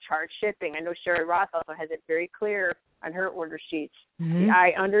to get charged shipping. I know Sherry Ross also has it very clear on her order sheets. Mm-hmm.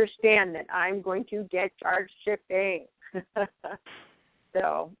 I understand that I'm going to get charged shipping.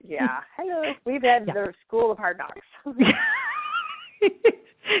 So, yeah. Hello. We've had the School of Hard Knocks.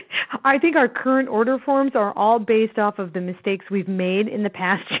 I think our current order forms are all based off of the mistakes we've made in the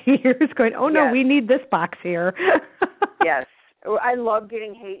past years, going, oh, no, we need this box here. Yes. I love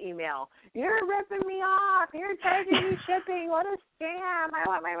getting hate email. You're ripping me off. You're charging me shipping. What a scam. I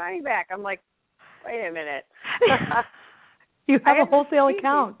want my money back. I'm like, wait a minute. You have a wholesale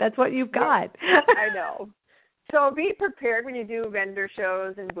account. That's what you've got. I know. So be prepared when you do vendor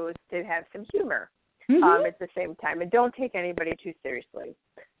shows and booths to have some humor at the same time. And don't take anybody too seriously.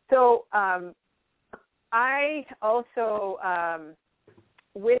 So I also,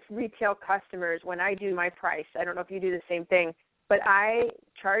 with retail customers, when I do my price, I don't know if you do the same thing, but I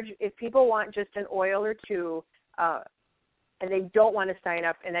charge, if people want just an oil or two and they don't want to sign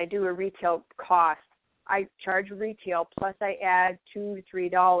up and I do a retail cost, I charge retail plus I add $2 to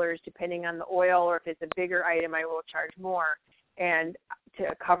 $3 depending on the oil, or if it's a bigger item, I will charge more, and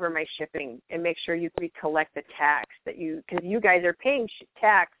to cover my shipping and make sure you collect the tax because you guys are paying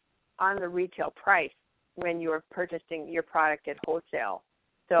tax on the retail price when you're purchasing your product at wholesale.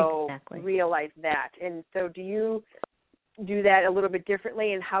 So realize that. And so do you do that a little bit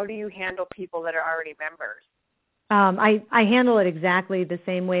differently, and how do you handle people that are already members? I handle it exactly the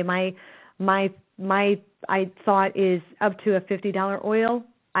same way. My thought is up to a $50 oil,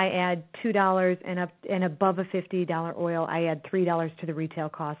 I add $2, and above a $50 oil, I add $3 to the retail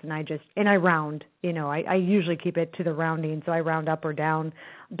cost, and I round. I usually keep it to the rounding, so I round up or down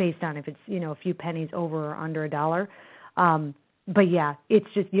based on if it's a few pennies over or under $1. But yeah, it's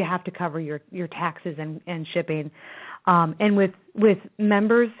just you have to cover your taxes and shipping. And with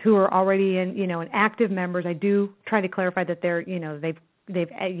members who are already in active members, I do try to clarify that they're they've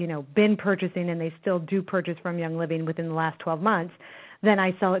been purchasing and they still do purchase from Young Living within the last 12 months. Then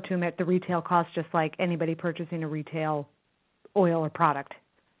I sell it to them at the retail cost, just like anybody purchasing a retail oil or product.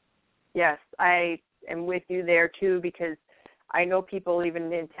 Yes, I am with you there too, because I know people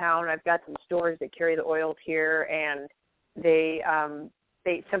even in town. I've got some stores that carry the oils here, and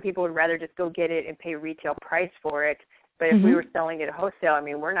some people would rather just go get it and pay retail price for it. But if we were selling it at wholesale,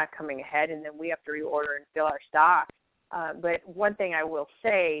 we're not coming ahead, and then we have to reorder and fill our stock. But one thing I will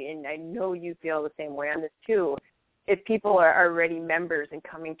say, and I know you feel the same way on this too, if people are already members and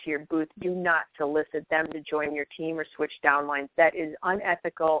coming to your booth, do not solicit them to join your team or switch downlines. That is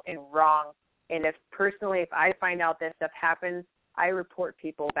unethical and wrong. And if I find out that stuff happens, I report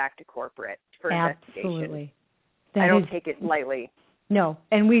people back to corporate for investigation. Absolutely. I don't take it lightly. No,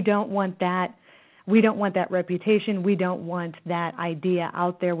 and we don't want that. We don't want that reputation. We don't want that idea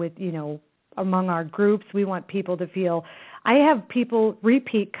out there with, among our groups. We want people to feel, I have people,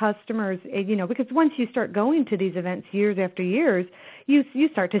 repeat customers, because once you start going to these events years after years, you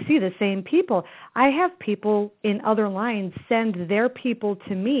start to see the same people. I have people in other lines send their people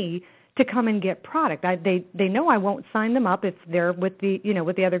to me to come and get product. They know I won't sign them up if they're with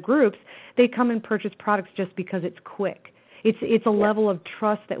the other groups. They come and purchase products just because it's quick. It's a level of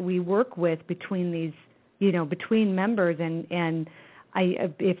trust that we work with between these, between members, and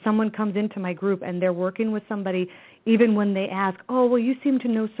if someone comes into my group and they're working with somebody, even when they ask, oh, well, you seem to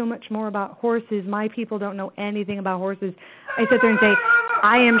know so much more about horses. My people don't know anything about horses. I sit there and say,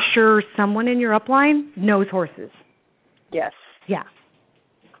 I am sure someone in your upline knows horses. Yes. Yeah.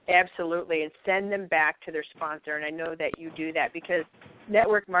 Absolutely, and send them back to their sponsor. And I know that you do that because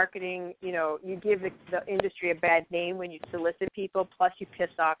network marketing, you give the industry a bad name when you solicit people, plus you piss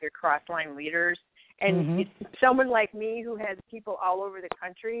off your cross-line leaders. And someone like me who has people all over the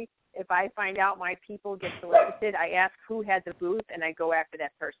country, if I find out my people get solicited, I ask who has a booth, and I go after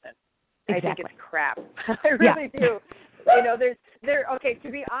that person. Exactly. I think it's crap. I really do. Okay,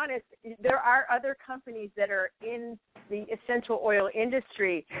 to be honest, there are other companies that are in the essential oil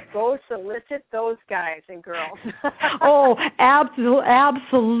industry. Go solicit those guys and girls. Oh,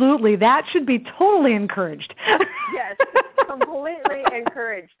 absolutely. That should be totally encouraged. Yes, completely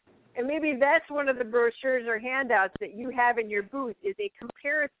encouraged. And maybe that's one of the brochures or handouts that you have in your booth is a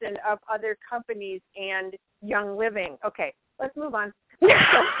comparison of other companies and Young Living. Okay, let's move on.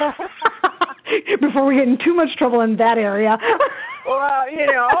 Before we get in too much trouble in that area. Well,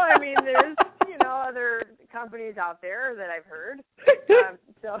 there's, other companies out there that I've heard.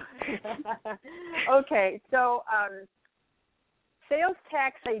 Okay, so sales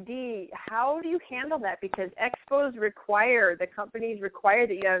tax ID, how do you handle that? Because expos the companies require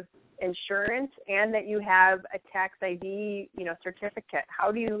that you have insurance and that you have a tax ID, certificate.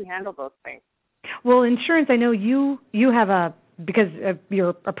 How do you handle those things? Well, insurance, I know you have because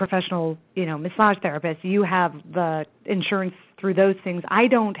you're a professional, massage therapist, you have the insurance through those things. I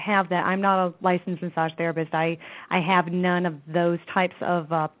don't have that. I'm not a licensed massage therapist. I have none of those types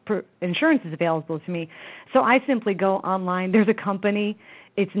of insurances available to me. So I simply go online. There's a company.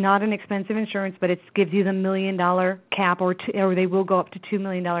 It's not an expensive insurance, but it gives you the $1 million cap, or they will go up to $2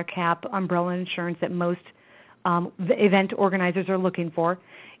 million cap umbrella insurance that most event organizers are looking for.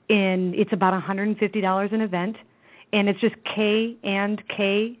 And it's about $150 an event, and it's just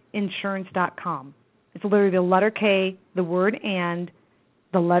KandKinsurance.com. It's literally the letter K, the word and,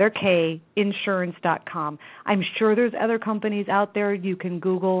 the letter K, insurance.com. I'm sure there's other companies out there you can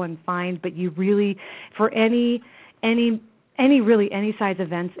Google and find, but you really, for any size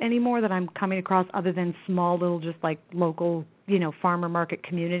events anymore that I'm coming across other than small little just like local, farmer market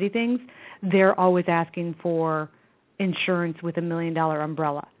community things, they're always asking for insurance with $1 million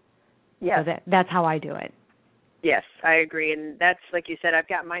umbrella. Yes. So that's how I do it. Yes, I agree. And that's, like you said, I've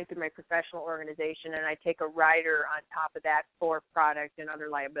got mine through my professional organization, and I take a rider on top of that for product and other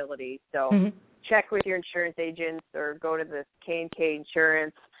liability. So check with your insurance agents or go to the K&K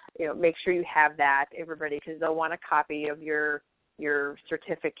Insurance. Make sure you have that, everybody, because they'll want a copy of your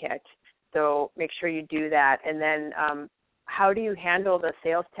certificate. So make sure you do that. And then how do you handle the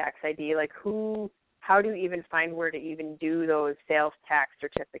sales tax ID? Like how do you even find where to even do those sales tax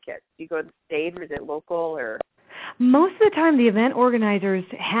certificates? Do you go to the state, or is it local, or? Most of the time, the event organizers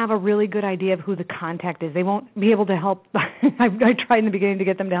have a really good idea of who the contact is. They won't be able to help. I tried in the beginning to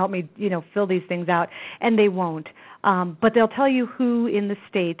get them to help me, fill these things out, and they won't. But they'll tell you who in the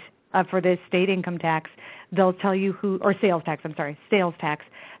state, for the state income tax, they'll tell you who, or sales tax, sales tax.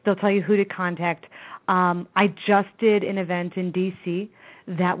 They'll tell you who to contact. I just did an event in D.C.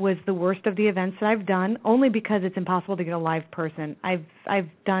 That was the worst of the events that I've done, only because it's impossible to get a live person. I've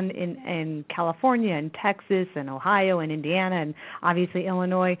done in California and Texas and Ohio and Indiana and obviously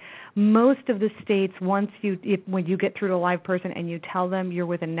Illinois. Most of the states, when you get through to a live person and you tell them you're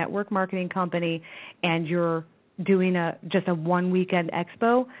with a network marketing company and you're doing just a one weekend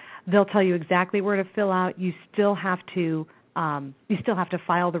expo, they'll tell you exactly where to fill out. You still have to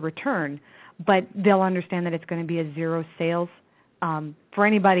file the return, but they'll understand that it's going to be a zero sales. For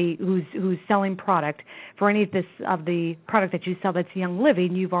anybody who's selling product, for any of the product that you sell that's Young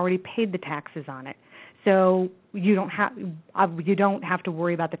Living, you've already paid the taxes on it, so you don't have to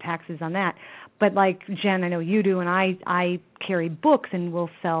worry about the taxes on that. But like Jen, I know you do, and I carry books and will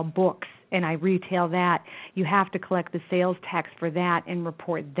sell books, and I retail that. You have to collect the sales tax for that and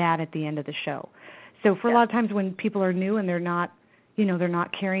report that at the end of the show. So for a lot of times when people are new and they're not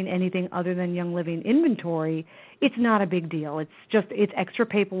carrying anything other than Young Living inventory, it's not a big deal. It's extra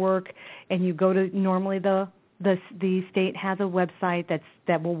paperwork, and you go to, normally the state has a website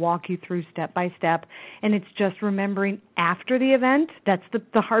that will walk you through step by step, and it's just remembering after the event. That's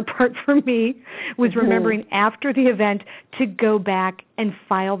the hard part for me, was remembering after the event to go back and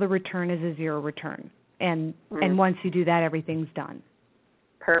file the return as a zero return. And once you do that, everything's done.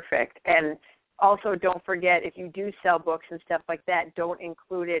 Perfect. And also, don't forget, if you do sell books and stuff like that, don't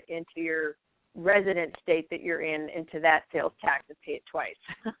include it into your resident state that you're in, into that sales tax, and pay it twice.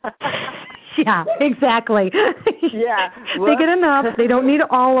 Yeah, exactly. Yeah. They get enough. They don't need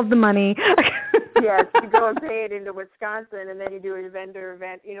all of the money. Yes, you go and pay it into Wisconsin, and then you do a vendor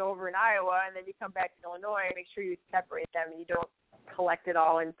event, over in Iowa, and then you come back to Illinois, and make sure you separate them and you don't collect it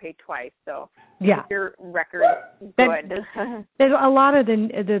all and pay twice. So yeah, your record good. There's a lot of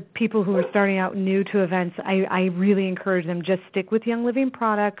the people who are starting out new to events. I really encourage them, just stick with Young Living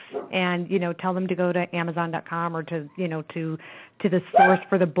products, and tell them to go to Amazon.com or to the source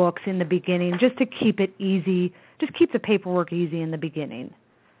for the books in the beginning, just to keep it easy. Just keep the paperwork easy in the beginning.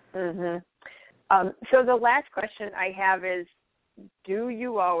 So the last question I have is, do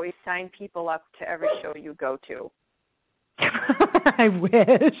you always sign people up to every show you go to? I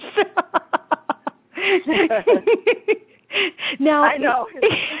wish. Now, I know.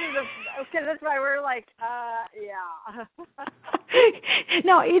 Because that's why we're like, yeah.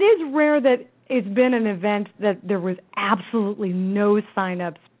 Now, it is rare that it's been an event that there was absolutely no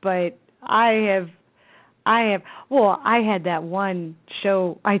sign-ups, but I had that one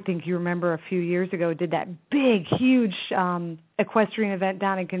show, I think you remember a few years ago, did that big, huge equestrian event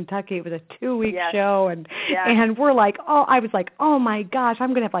down in Kentucky. It was a 2-week show, and we're like, I was like, oh my gosh, I'm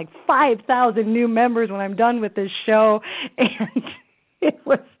going to have like 5,000 new members when I'm done with this show, and it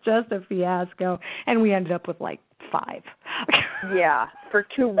was just a fiasco, and we ended up with like 5. Yeah, for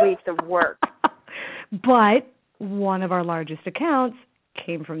 2 weeks of work. But one of our largest accounts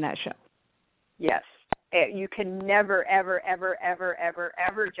came from that show. Yes. You can never, ever, ever, ever, ever,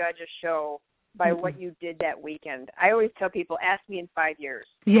 ever judge a show by what you did that weekend. I always tell people, ask me in 5 years.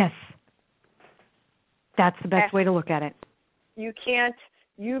 Yes. That's the best way to look at it. You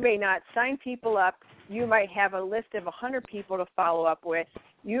may not sign people up. You might have a list of 100 people to follow up with.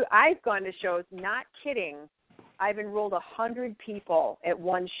 I've gone to shows, not kidding. I've enrolled 100 people at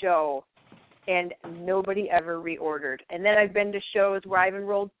one show, and nobody ever reordered. And then I've been to shows where I've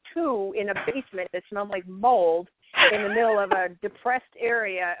enrolled 2 in a basement that smelled like mold in the middle of a depressed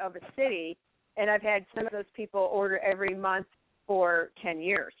area of a city, and I've had some of those people order every month for 10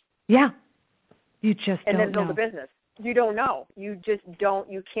 years. Yeah. You just don't know. And then build a business. You don't know. You just don't.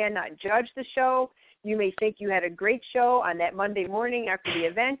 You cannot judge the show. You may think you had a great show on that Monday morning after the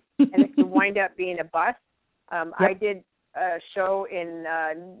event, and it could wind up being a bust. I did a show in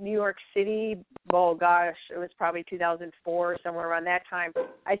New York City. Oh, gosh, it was probably 2004, somewhere around that time.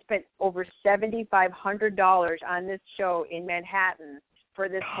 I spent over $7,500 on this show in Manhattan for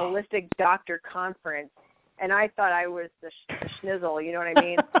this holistic doctor conference, and I thought I was the schnizzle, you know what I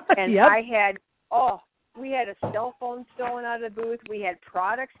mean? And we had a cell phone stolen out of the booth. We had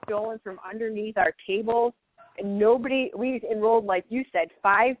products stolen from underneath our tables. And we enrolled, like you said,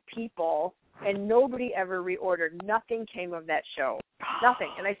 5 people, and nobody ever reordered. Nothing came of that show.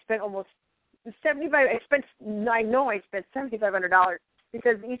 Nothing. And I spent almost I spent $7,500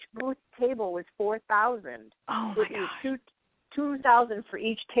 because each booth table was $4,000. Oh, my gosh. $2,000 for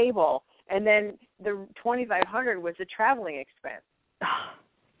each table. And then the $2,500 was the traveling expense.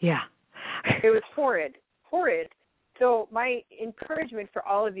 Yeah. It was horrid. So my encouragement for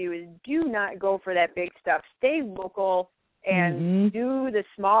all of you is do not go for that big stuff. Stay local and do the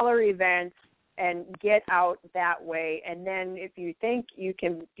smaller events and get out that way. And then if you think you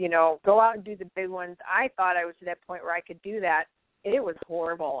can, go out and do the big ones, I thought I was to that point where I could do that. It was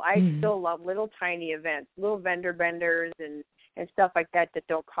horrible. I still love little tiny events, little vendor benders and stuff like that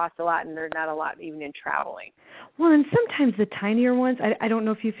don't cost a lot, and they're not a lot even in traveling. Well, and sometimes the tinier ones, I don't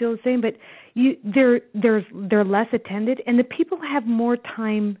know if you feel the same, but they're less attended, and the people have more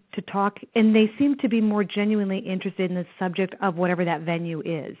time to talk, and they seem to be more genuinely interested in the subject of whatever that venue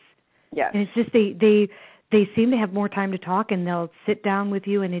is. Yes. And it's just they seem to have more time to talk, and they'll sit down with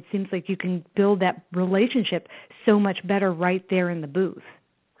you, and it seems like you can build that relationship so much better right there in the booth.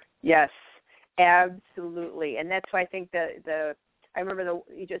 Yes. Absolutely, and that's why I think I remember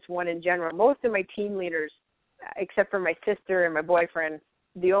just one in general. Most of my team leaders, except for my sister and my boyfriend,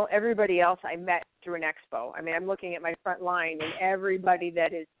 everybody else I met through an expo. I mean, I'm looking at my front line, and everybody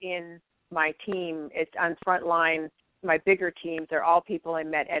that is in my team is on front line. My bigger teams are all people I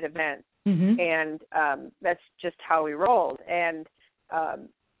met at events, and that's just how we rolled. And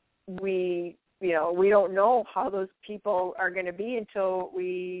we don't know how those people are going to be until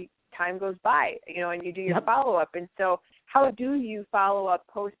time goes by, and you do your follow-up. And so how do you follow up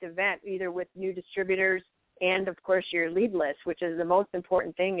post-event, either with new distributors and, of course, your lead list, which is the most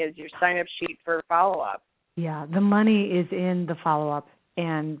important thing, is your sign-up sheet for follow-up. Yeah, the money is in the follow-up.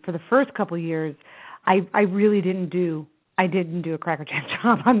 And for the first couple of years, I really didn't do a crackerjack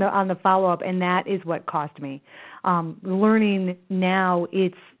job on the follow-up, and that is what cost me. Learning now,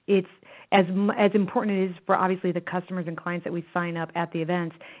 it's as important it is for obviously the customers and clients that we sign up at the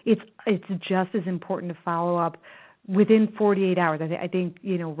events. It's just as important to follow up within 48 hours. I think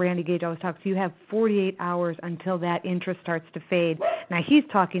Randy Gage always talks. You have 48 hours until that interest starts to fade. Now he's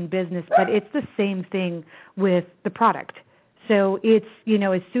talking business, but it's the same thing with the product. So it's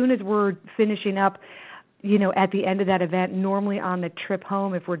as soon as we're finishing up, at the end of that event, normally on the trip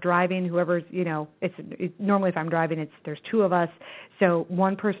home, if we're driving, whoever's, normally if I'm driving, there's 2 of us. So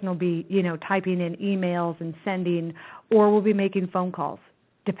one person will be, typing in emails and sending, or we'll be making phone calls,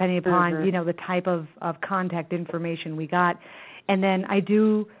 depending upon, the type of contact information we got. And then I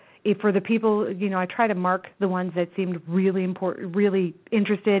do, for the people, I try to mark the ones that seemed really important, really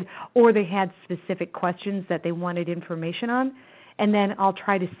interested, or they had specific questions that they wanted information on. And then I'll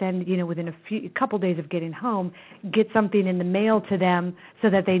try to send, within a couple days of getting home, get something in the mail to them so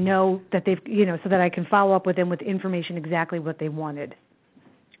that they know that they've, so that I can follow up with them with information exactly what they wanted.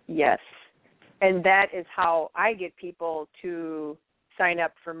 Yes. And that is how I get people to sign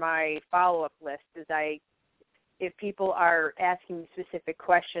up for my follow-up list. If people are asking me specific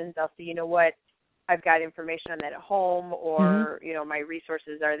questions, I'll say, I've got information on that at home, or, my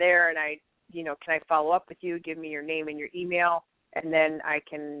resources are there, and can I follow up with you? Give me your name and your email. And then I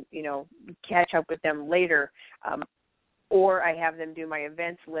can, catch up with them later. or I have them do my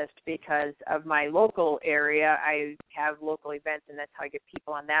events list because of my local area. I have local events, and that's how I get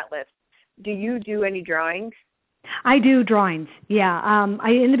people on that list. Do you do any drawings? I do drawings, yeah.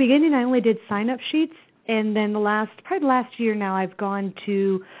 In the beginning, I only did sign-up sheets, and then probably the last year now, I've gone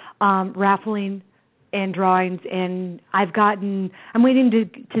to raffling and drawings, and I'm waiting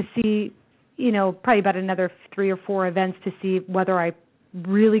to see, probably about another 3 or 4 events to see whether I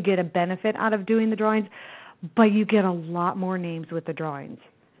really get a benefit out of doing the drawings. But you get a lot more names with the drawings.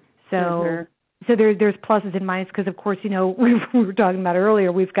 So there's pluses and minuses because, of course, we were talking about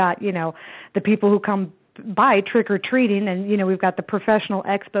earlier, we've got, the people who come by trick-or-treating, and, we've got the professional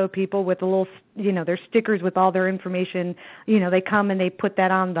expo people with the little, their stickers with all their information. They come and they put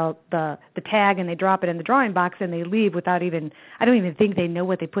that on the tag and they drop it in the drawing box and they leave without I don't even think they know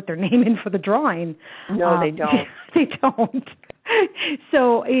what they put their name in for the drawing. No, they don't. They don't.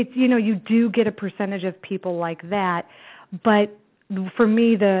 So it's, you do get a percentage of people like that. But for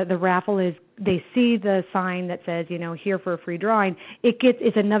me, the raffle is they see the sign that says, here for a free drawing.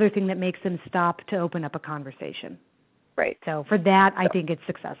 It's another thing that makes them stop to open up a conversation. Right. So for that, I think it's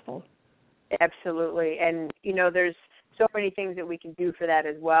successful. Absolutely. And, there's so many things that we can do for that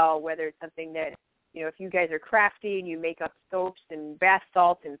as well, whether it's something that, if you guys are crafty and you make up soaps and bath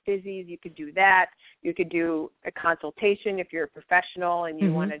salts and fizzies, you could do that. You could do a consultation if you're a professional and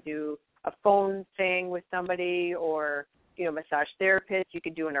you want to do a phone thing with somebody, or, massage therapist. You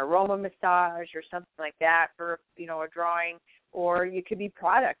could do an aroma massage or something like that for, a drawing. Or you could be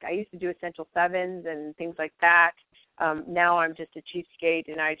product. I used to do Essential 7s and things like that. Now I'm just a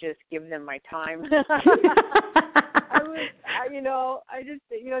cheapskate and I just give them my time. It's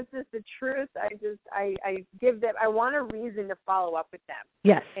just the truth. I give them, I want a reason to follow up with them.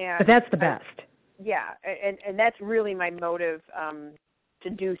 Yes, but that's the best. And that's really my motive to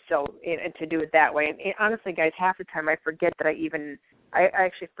do so and to do it that way. And honestly, guys, half the time I forget that I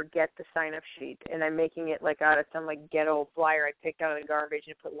actually forget the sign-up sheet, and I'm making it like out of some ghetto flyer I picked out of the garbage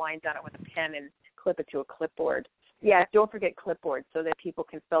and put lines on it with a pen and clip it to a clipboard. Yeah, don't forget clipboard so that people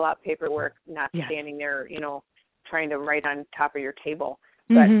can fill out paperwork, not standing there, trying to write on top of your table.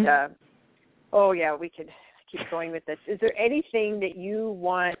 But, we could keep going with this. Is there anything that you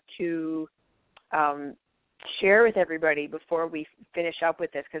want to share with everybody before we finish up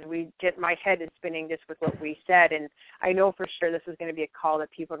with this? Because my head is spinning just with what we said, and I know for sure this is going to be a call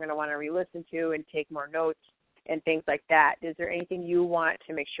that people are going to want to re-listen to and take more notes and things like that. Is there anything you want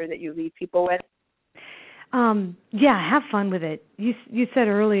to make sure that you leave people with? Have fun with it. You said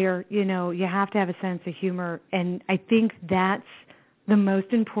earlier, you have to have a sense of humor, and I think that's the most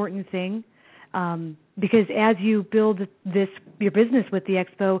important thing, because as you build your business with the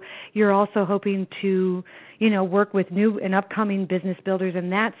expo, you're also hoping to, work with new and upcoming business builders,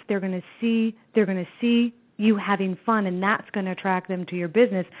 and they're going to see you having fun, and that's going to attract them to your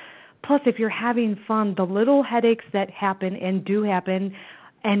business. Plus, if you're having fun, the little headaches that happen and do happen,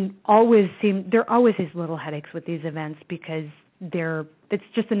 and there are always these little headaches with these events because it's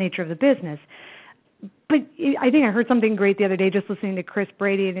just the nature of the business. But I think I heard something great the other day just listening to Chris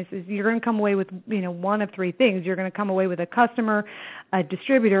Brady, and it says you're going to come away with one of 3 things. You're going to come away with a customer, a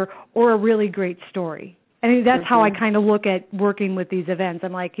distributor, or a really great story. I mean, that's how I kind of look at working with these events.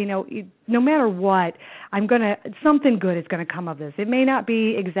 I'm like, no matter what, something good is going to come of this. It may not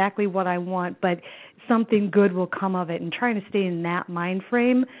be exactly what I want, but something good will come of it, and trying to stay in that mind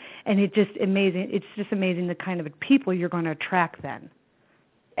frame. And it's just amazing the kind of people you're going to attract then.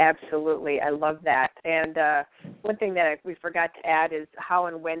 Absolutely. I love that. And one thing that we forgot to add is how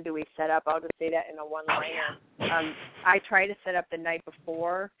and when do we set up? I'll just say that in a one-liner. I try to set up the night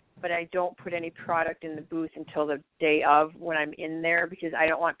before, but I don't put any product in the booth until the day of when I'm in there, because I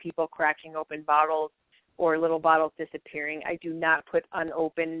don't want people cracking open bottles or little bottles disappearing. I do not put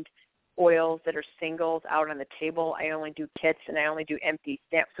unopened oils that are singles out on the table. I only do kits, and I only do empty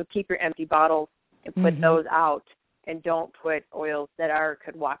stamps. So keep your empty bottles and put those out, and don't put oils that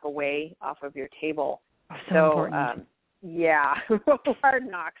could walk away off of your table. So important. Hard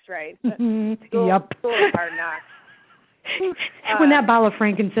knocks, right? Yep. Hard knocks. When that bottle of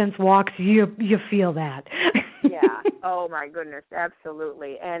frankincense walks, you feel that. Yeah. Oh, my goodness.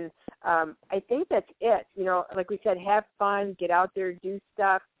 Absolutely. And I think that's it. Like we said, have fun, get out there, do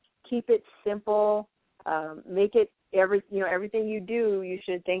stuff, keep it simple, make it everything you do, you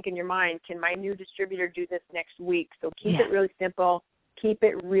should think in your mind, can my new distributor do this next week? So keep it really simple, keep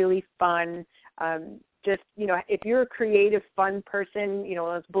it really fun. If you're a creative, fun person,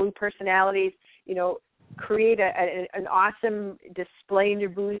 those blue personalities, create an awesome display in your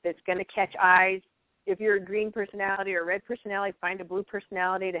booth that's going to catch eyes. If you're a green personality or a red personality, find a blue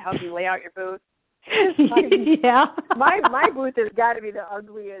personality to help you lay out your booth. Yeah. My booth has got to be the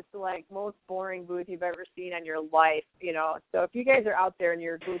ugliest, like most boring booth you've ever seen in your life, you know. So if you guys are out there and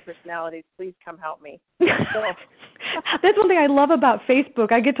you're booth personalities, please come help me. So. That's one thing I love about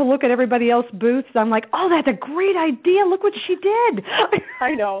Facebook. I get to look at everybody else's booths. I'm like, oh, that's a great idea. Look what she did.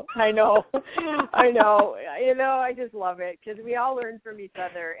 I know. You know, I just love it because we all learn from each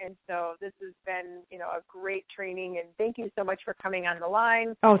other. And so this has been, you know, a great training. And thank you so much for coming on the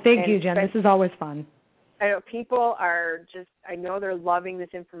line. Oh, thank you, Jen. This is always fun. I know people are just, I know they're loving this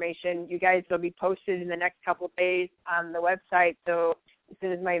information. You guys will be posted in the next couple of days on the website. So as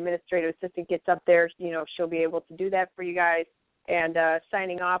soon as my administrative assistant gets up there, you know, she'll be able to do that for you guys. And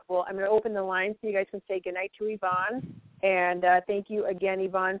signing off, well, I'm going to open the line so you guys can say goodnight to Yvonne. And thank you again,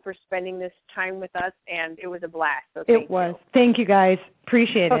 Yvonne, for spending this time with us. And it was a blast. So it was. Thank you, guys.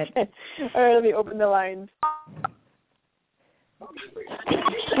 Appreciate it. All right, let me open the lines.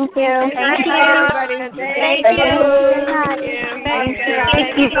 Thank you. Thank you, everybody. Thank you.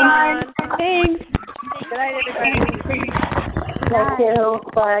 Thank you, Yvonne. Thanks. Good night, everybody. Thank you.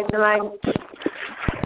 Bye. Good night.